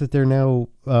weird things that they're now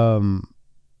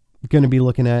gonna be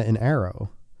looking at in Arrow.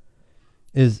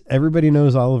 Is everybody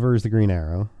knows Oliver is the Green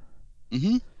Arrow.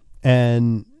 Mm-hmm.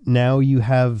 And now you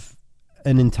have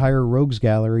an entire rogues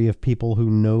gallery of people who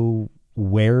know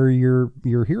where your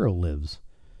hero lives.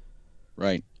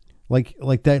 Right.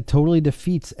 Like that totally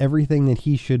defeats everything that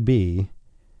he should be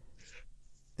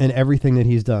and everything that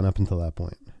he's done up until that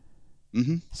point.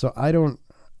 Mm-hmm. So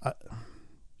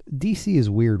DC is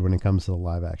weird when it comes to the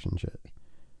live action shit.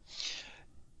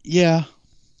 Yeah.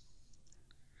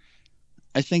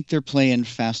 I think they're playing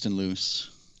fast and loose.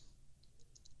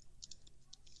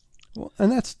 Well,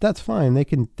 and that's fine. They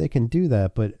can do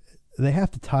that, but they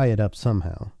have to tie it up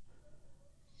somehow.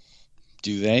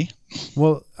 Do they?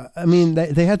 Well, I mean,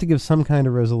 they had to give some kind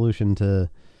of resolution to,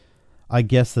 I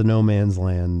guess, the No Man's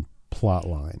Land plot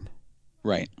line.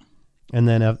 Right. And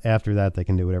then after that, they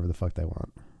can do whatever the fuck they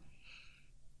want.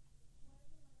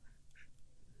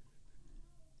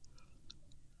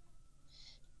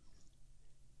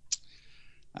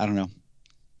 I don't know.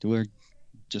 We're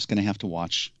just going to have to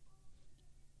watch.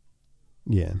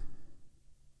 Yeah.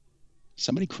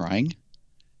 Somebody crying?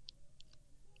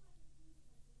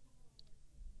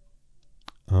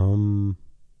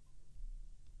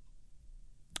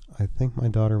 I think my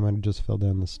daughter might have just fell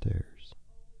down the stairs.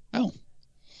 Oh.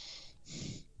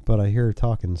 But I hear her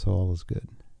talking, so all is good.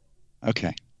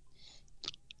 Okay.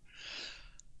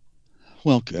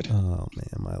 Well, good. Oh,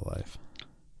 man, my life.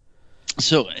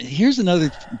 So here's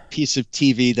another piece of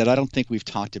TV that I don't think we've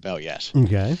talked about yet.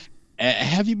 Okay.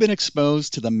 Have you been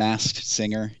exposed to The Masked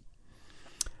Singer?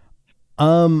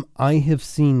 I have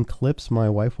seen clips. My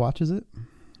wife watches it,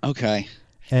 Okay.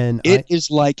 and It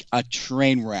is like a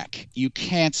train wreck. You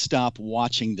can't stop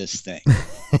watching this thing.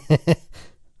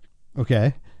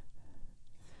 okay.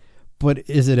 But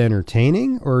is it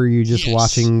entertaining, or are you just Yes.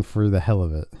 watching for the hell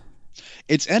of it?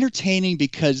 It's entertaining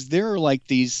because there are like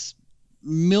these $1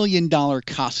 million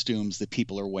costumes that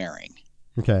people are wearing.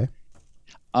 Okay.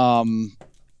 Um,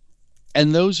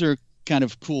 and those are kind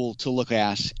of cool to look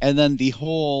at. And then the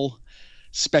whole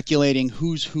speculating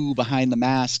who's who behind the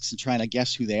masks and trying to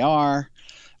guess who they are.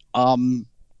 Um,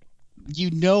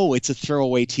 it's a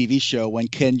throwaway TV show when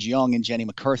Ken Jeong and Jenny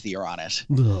McCarthy are on it,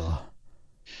 Ugh.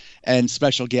 and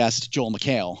special guest Joel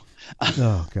McHale.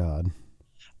 Oh God.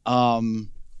 Um,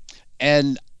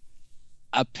 and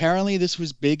apparently this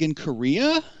was big in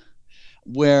Korea,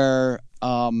 where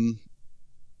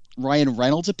Ryan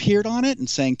Reynolds appeared on it and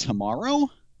sang "Tomorrow."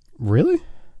 Really?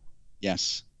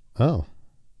 Yes. Oh.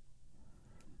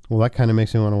 Well, that kind of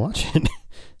makes me want to watch it.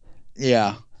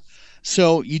 Yeah.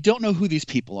 So you don't know who these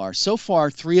people are. So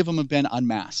far, three of them have been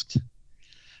unmasked.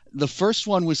 The first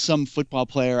one was some football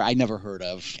player I never heard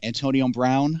of, Antonio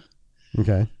Brown.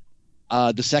 Okay.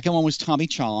 The second one was Tommy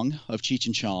Chong of Cheech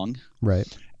and Chong. Right.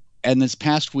 And this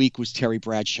past week was Terry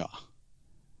Bradshaw.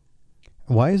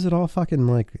 Why is it all fucking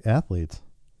like athletes?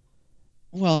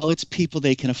 Well, it's people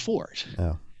they can afford.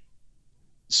 Oh.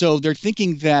 So they're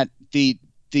thinking that the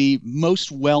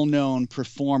most well-known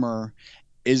performer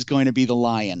is going to be the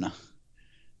Lion.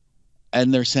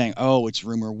 And they're saying, "Oh, it's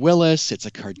Rumor Willis, it's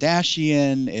a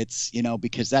Kardashian, it's,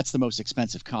 because that's the most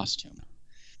expensive costume."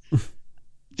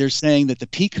 They're saying that the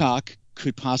Peacock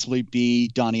could possibly be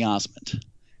Donny Osmond.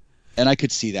 And I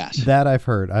could see that. That I've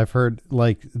heard. I've heard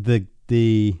like the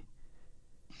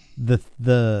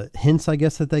hints I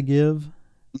guess that they give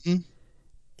Mhm.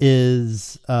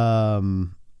 is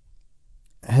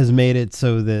has made it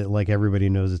so that like everybody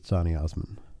knows it's Donny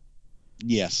Osmond,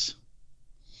 Yes.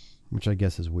 which I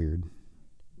guess is weird.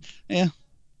 Yeah.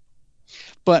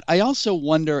 But I also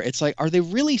wonder, it's like, are they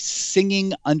really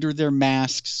singing under their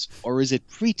masks or is it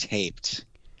pre-taped?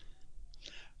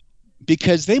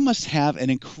 Because they must have an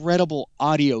incredible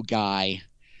audio guy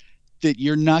that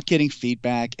you're not getting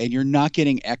feedback and you're not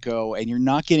getting echo and you're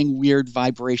not getting weird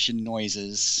vibration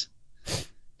noises.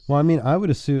 Well, I mean, I would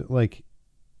assume like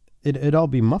it'd all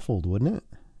be muffled, wouldn't it?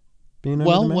 Being under the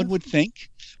Well, one mask. would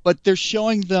think, but they're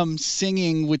showing them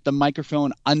singing with the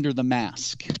microphone under the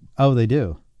mask. Oh, they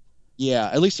do.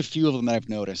 Yeah, at least a few of them that I've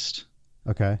noticed.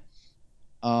 Okay.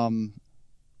 Um,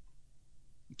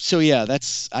 so yeah,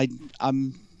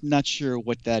 I'm not sure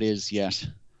what that is yet.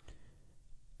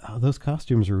 Oh, those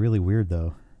costumes are really weird,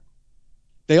 though.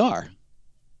 They are.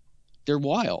 They're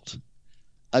wild.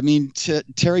 I mean,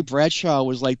 Terry Bradshaw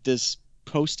was like this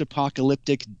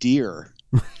post-apocalyptic deer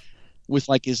with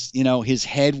like his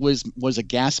head was a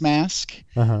gas mask,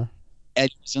 Uh huh. and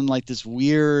he was in like this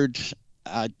weird.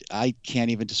 I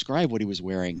can't even describe what he was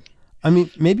wearing. I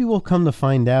mean, maybe we'll come to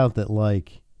find out that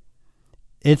like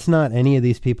it's not any of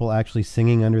these people actually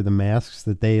singing under the masks.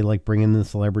 That they like bring in the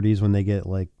celebrities when they get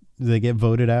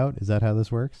voted out. Is that how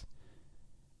this works?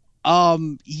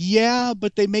 Yeah,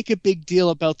 but they make a big deal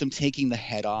about them taking the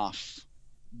head off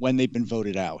when they've been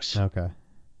voted out. Okay.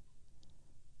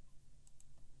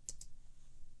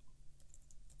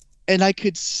 And I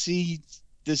could see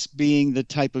this being the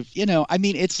type of, I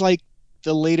mean, it's like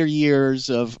the later years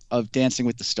of Dancing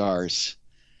with the Stars.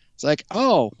 It's like,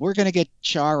 oh, we're gonna get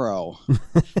Charo,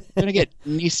 we're gonna get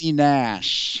Niecy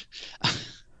Nash.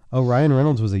 Oh, Ryan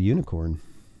Reynolds was a unicorn.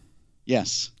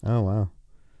 Yes, Oh wow.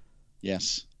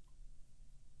 yes.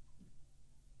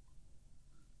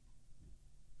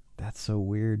 That's so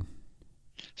weird.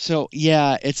 So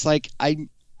yeah, it's like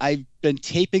I've been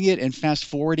taping it and fast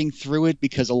forwarding through it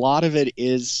because a lot of it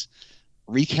is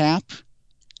recap.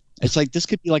 It's like this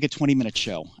could be like a 20-minute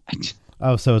show.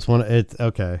 Oh, so it's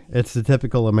okay. It's the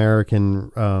typical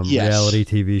American Yes, reality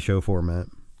TV show format.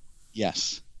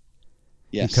 yes,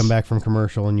 You come yes. back from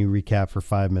commercial and you recap for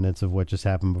 5 minutes of what just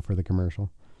happened before the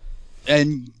commercial.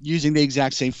 And using the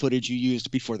exact same footage you used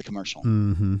before the commercial.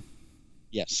 Mm-hmm.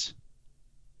 Yes.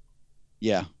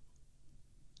 Yeah.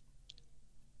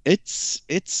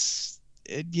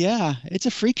 Yeah, it's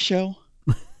a freak show.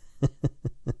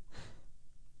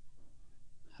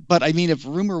 But I mean, if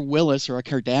Rumor Willis or a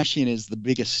Kardashian is the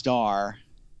biggest star,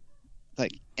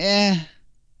 like, I'd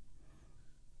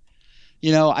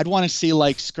want to see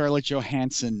like Scarlett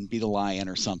Johansson be the Lion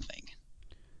or something.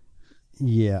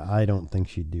 Yeah, I don't think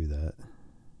she'd do that.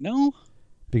 No?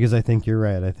 Because I think you're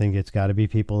right. I think it's got to be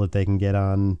people that they can get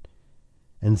on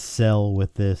and sell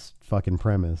with this fucking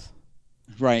premise.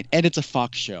 Right. And it's a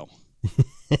Fox show.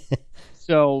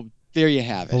 So there you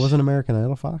have Well, it. wasn't American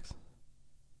Idol Fox? And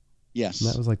that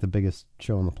Yes. was like the biggest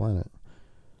show on the planet.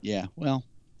 Yeah. Well,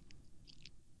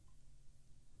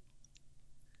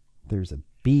 There's a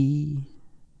bee.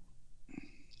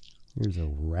 There's a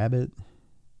rabbit.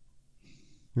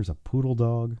 There's a poodle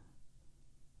dog.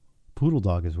 Poodle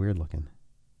dog is weird looking.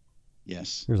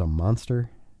 yes. There's a monster.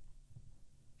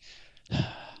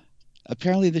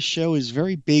 Apparently, the show is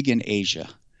very big in Asia.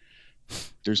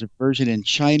 There's a version in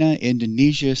China,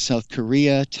 Indonesia, South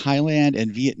Korea, Thailand,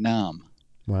 and Vietnam.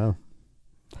 Wow.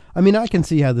 I mean, I can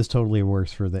see how this totally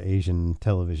works for the Asian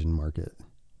television market.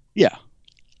 Yeah.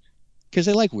 Because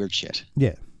they like weird shit.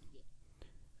 Yeah.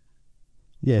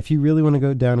 Yeah, if you really want to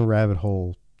go down a rabbit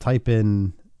hole, type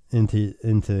into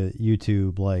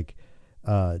YouTube like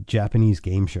Japanese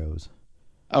game shows.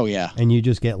 Oh, yeah. And you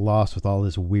just get lost with all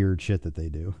this weird shit that they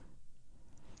do.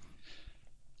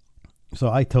 So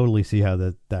I totally see how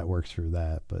that works for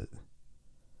that, but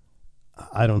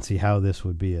I don't see how this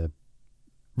would be a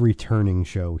returning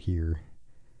show here.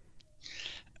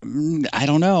 I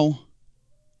don't know.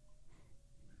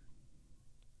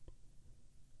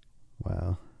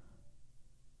 Wow.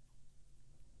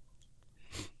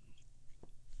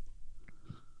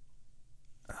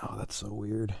 Oh, that's so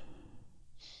weird.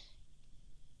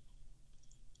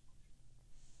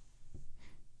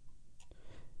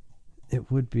 It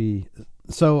would be.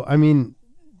 So, I mean,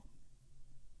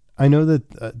 I know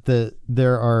that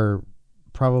there are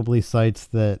probably sites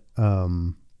that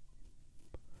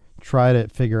try to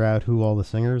figure out who all the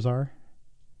singers are.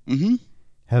 Mm-hmm.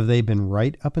 Have they been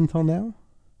right up until now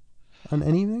on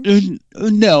anything?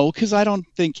 No, because I don't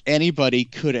think anybody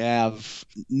could have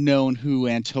known who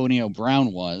Antonio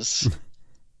Brown was.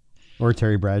 Or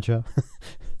Terry Bradshaw?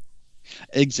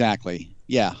 Exactly.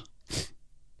 Yeah.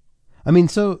 I mean,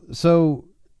 so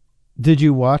did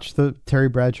you watch the Terry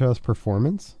Bradshaw's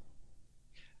performance?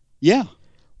 Yeah.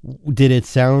 Did it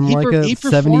sound like a He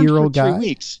performed 70-year-old for 3 guy?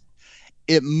 weeks.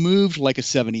 It moved like a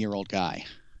 70-year-old guy.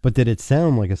 But did it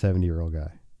sound like a 70-year-old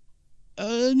guy?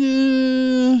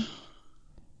 No.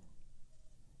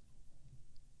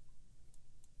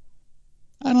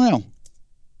 I don't know.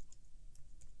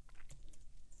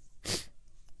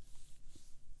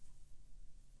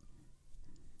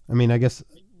 I mean, I guess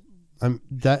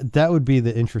that would be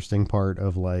the interesting part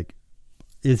of like,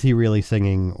 is he really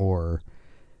singing, or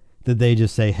did they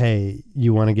just say, "Hey,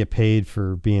 you want to get paid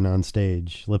for being on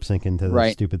stage, lip syncing to this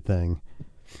Right. stupid thing"?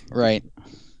 Right.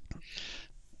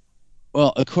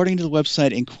 Well, according to the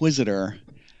website Inquisitor,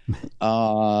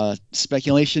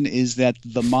 speculation is that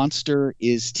the monster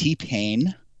is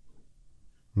T-Pain.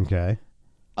 Okay.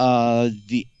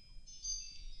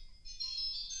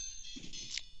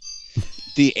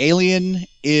 The alien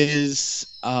is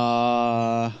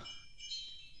they're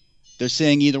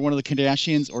saying either one of the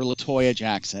Kardashians or LaToya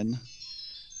Jackson.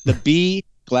 The bee,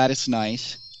 Gladys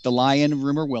Knight. The lion,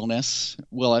 Rumor Willis.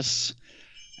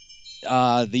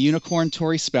 The unicorn,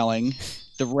 Tori Spelling.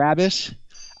 The rabbit,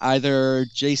 either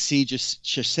J.C.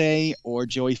 Chasset or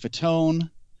Joey Fatone.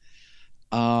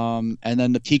 And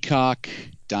then the peacock,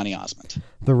 Donny Osmond.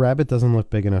 The rabbit doesn't look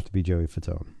big enough to be Joey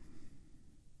Fatone.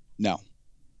 No.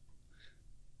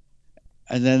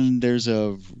 And then there's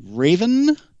a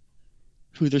raven,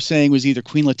 who they're saying was either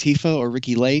Queen Latifah or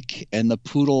Ricky Lake, and the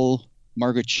poodle,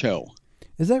 Margaret Cho.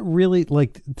 Is that really,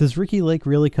 like, does Ricky Lake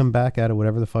really come back out of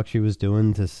whatever the fuck she was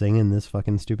doing to sing in this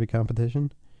fucking stupid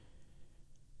competition?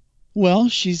 Well,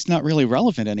 she's not really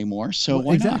relevant anymore, so Well,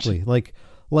 why exactly. not?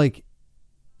 Like,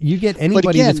 you get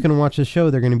anybody again, that's going to watch the show,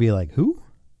 they're going to be like, who?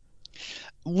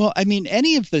 Well, I mean,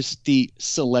 any of the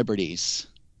celebrities,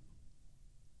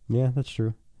 Yeah, that's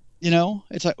true. you know,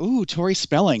 it's like, ooh, Tori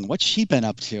Spelling, what's she been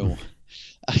up to?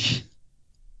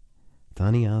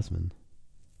 Donny Osmond.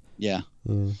 Yeah.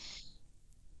 Yeah.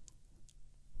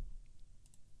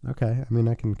 Okay, I mean,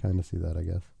 I can kind of see that, I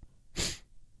guess.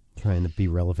 Trying to be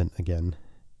relevant again.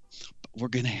 But we're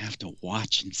going to have to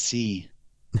watch and see.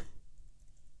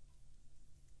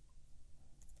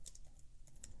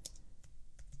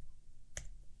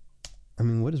 I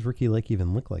mean, what does Ricky Lake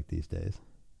even look like these days?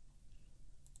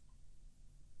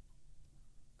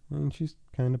 I mean, she's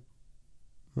kind of...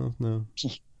 Well, no.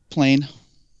 Plain.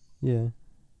 Yeah.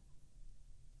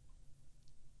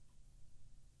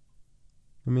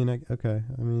 I mean, okay.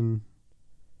 I mean,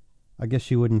 I guess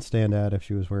she wouldn't stand out if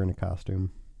she was wearing a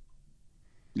costume.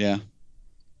 Yeah.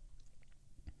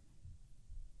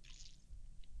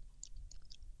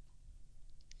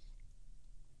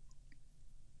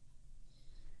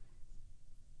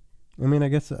 I mean, I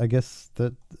guess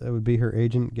that would be her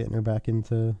agent getting her back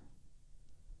into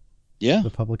Yeah. the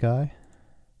public eye.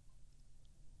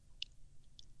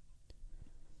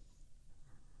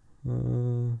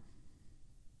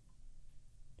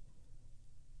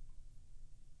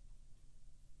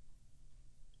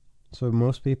 So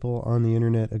most people on the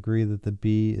internet agree that the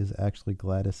bee is actually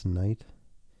Gladys Knight.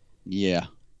 Yeah.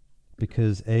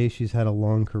 Because A, she's had a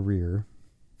long career.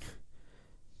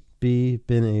 B,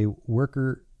 being a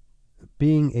worker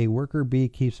bee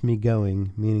keeps me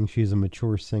going, meaning she's a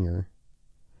mature singer.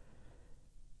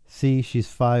 C, she's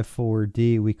 5'4".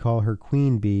 D, we call her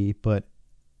Queen Bee, but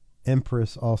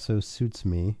Empress also suits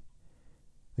me.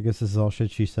 I guess this is all shit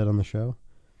she said on the show.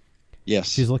 Yes.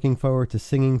 She's looking forward to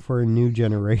singing for a new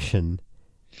generation.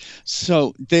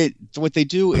 So what they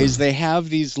do is they have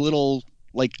these little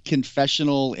like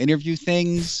confessional interview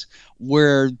things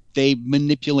where they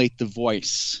manipulate the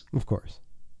voice. Of course.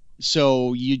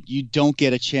 So you don't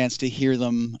get a chance to hear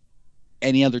them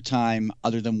any other time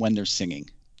other than when they're singing.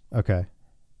 Okay.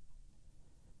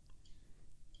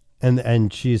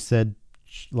 And she said,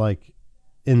 like,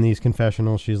 in these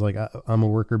confessionals, she's like, I'm a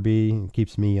worker bee. It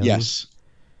keeps me young. Yes.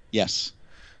 Yes.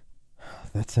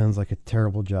 That sounds like a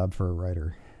terrible job for a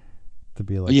writer. To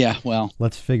be like, yeah, well,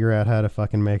 let's figure out how to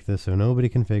fucking make this so nobody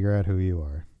can figure out who you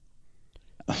are.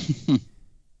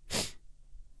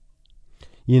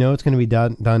 You know, it's going to be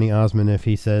Donny Osmond if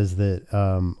he says that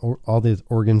all the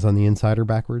organs on the inside are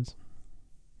backwards.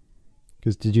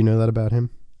 Because did you know that about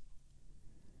him?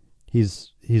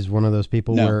 He's one of those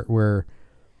people where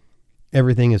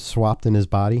everything is swapped in his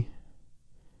body.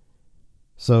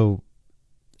 So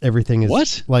everything is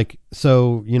what? Like,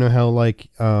 so you know how like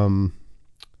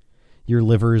your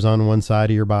liver is on one side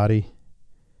of your body?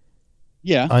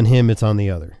 Yeah. On him, it's on the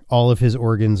other. All of his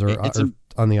organs are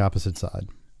on the opposite side.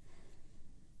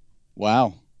 Wow.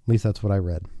 At least that's what I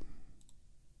read.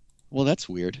 Well, that's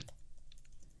weird.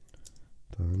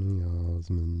 Donny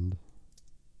Osmond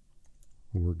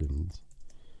organs.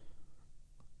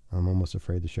 I'm almost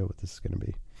afraid to show what this is going to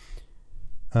be.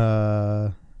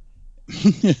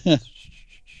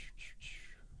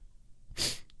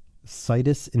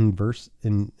 Situs inverse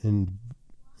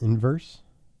inverse.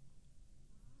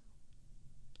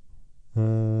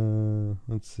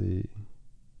 Let's see.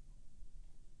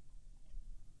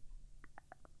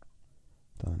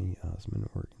 Donny Osmond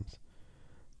organs.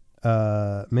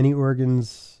 Many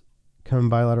organs come in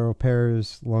bilateral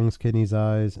pairs: lungs, kidneys,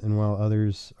 eyes, and while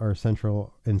others are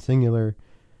central and singular.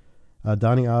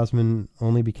 Donny Osmond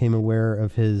only became aware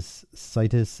of his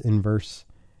situs inverse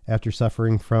after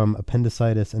suffering from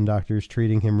appendicitis, and doctors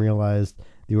treating him realized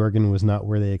the organ was not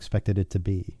where they expected it to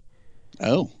be.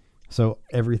 Oh. So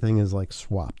everything is like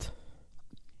swapped.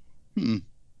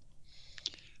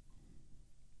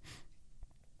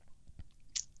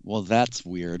 Well, that's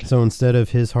weird. So instead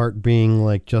of his heart being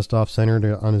like just off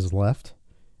center on his left,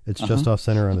 it's just off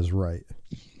center on his right.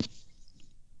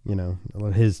 You know,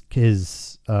 his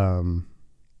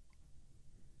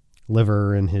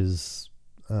liver and his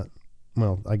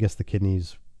well, I guess the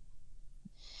kidneys,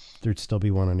 there'd still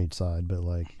be one on each side, but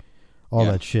like all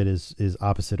that shit is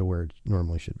opposite of where it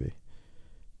normally should be.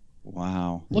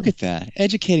 Wow. Look at that.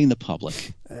 Educating the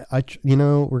public. You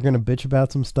know, we're going to bitch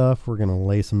about some stuff. We're going to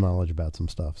lay some knowledge about some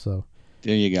stuff. So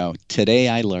there you go. Today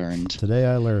I learned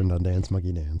on Dance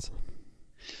Monkey Dance.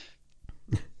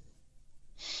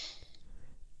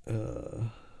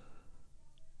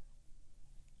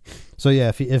 So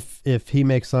yeah, if he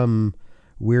makes some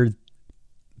weird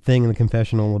thing in the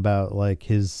confessional about like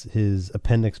his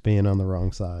appendix being on the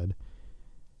wrong side,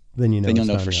 then you know. Then you'll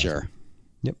know for sure.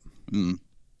 Yep.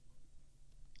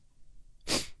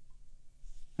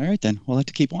 All right, then. We'll have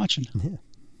to keep watching. Yeah.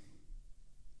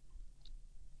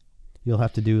 You'll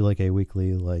have to do like a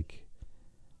weekly, like,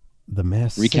 the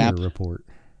Masked Singer report.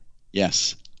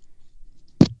 Yes.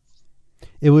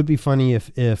 It would be funny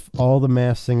if all the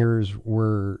Masked Singers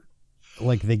were,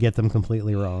 like, they get them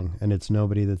completely wrong, and it's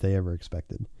nobody that they ever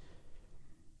expected.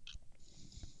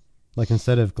 Like,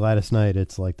 instead of Gladys Knight,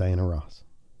 it's like Diana Ross.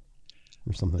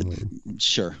 Or something weird.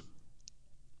 Sure.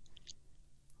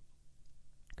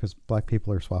 Because black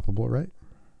people are swappable, right?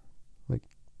 Like,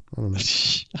 I don't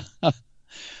know.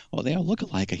 Well, they all look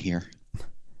alike here.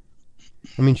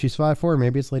 I mean, she's 5'4".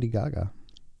 Maybe it's Lady Gaga.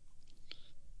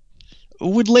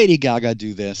 Would Lady Gaga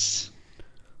do this?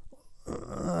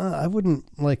 I wouldn't,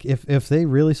 like, if they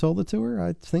really sold it to her,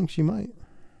 I think she might.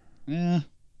 Yeah.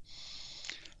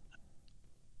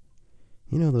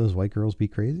 You know those white girls be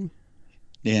crazy?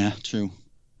 Yeah, true.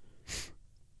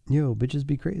 Yo, bitches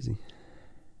be crazy.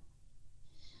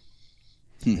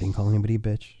 I didn't call anybody a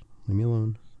bitch. Leave me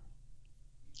alone.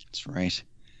 That's right.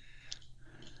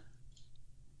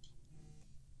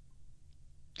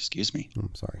 Excuse me.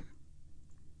 I'm sorry.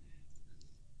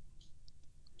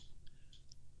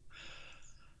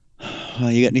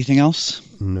 You got anything else?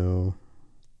 No.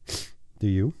 Do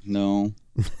you? No.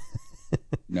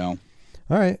 No.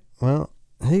 All right. Well,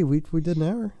 hey, we did an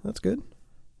hour. That's good.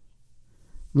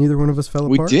 Neither one of us fell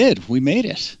We apart. did. We made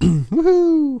it.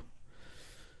 Woohoo!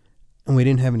 And we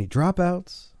didn't have any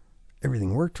dropouts.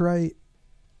 Everything worked right.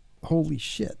 Holy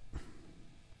shit.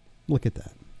 Look at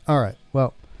that. All right.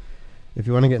 Well, if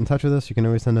you want to get in touch with us, you can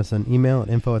always send us an email at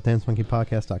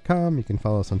info@dancemonkeypodcast.com. You can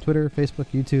follow us on Twitter, Facebook,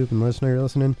 YouTube, and let us know you're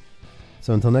listening.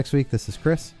 So until next week, this is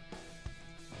Chris.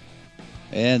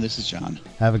 And this is John.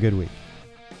 Have a good week.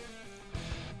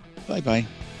 Bye-bye.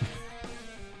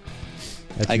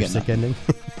 That's I your got sick nothing. ending?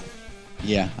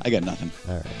 Yeah, I got nothing.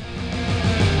 All right.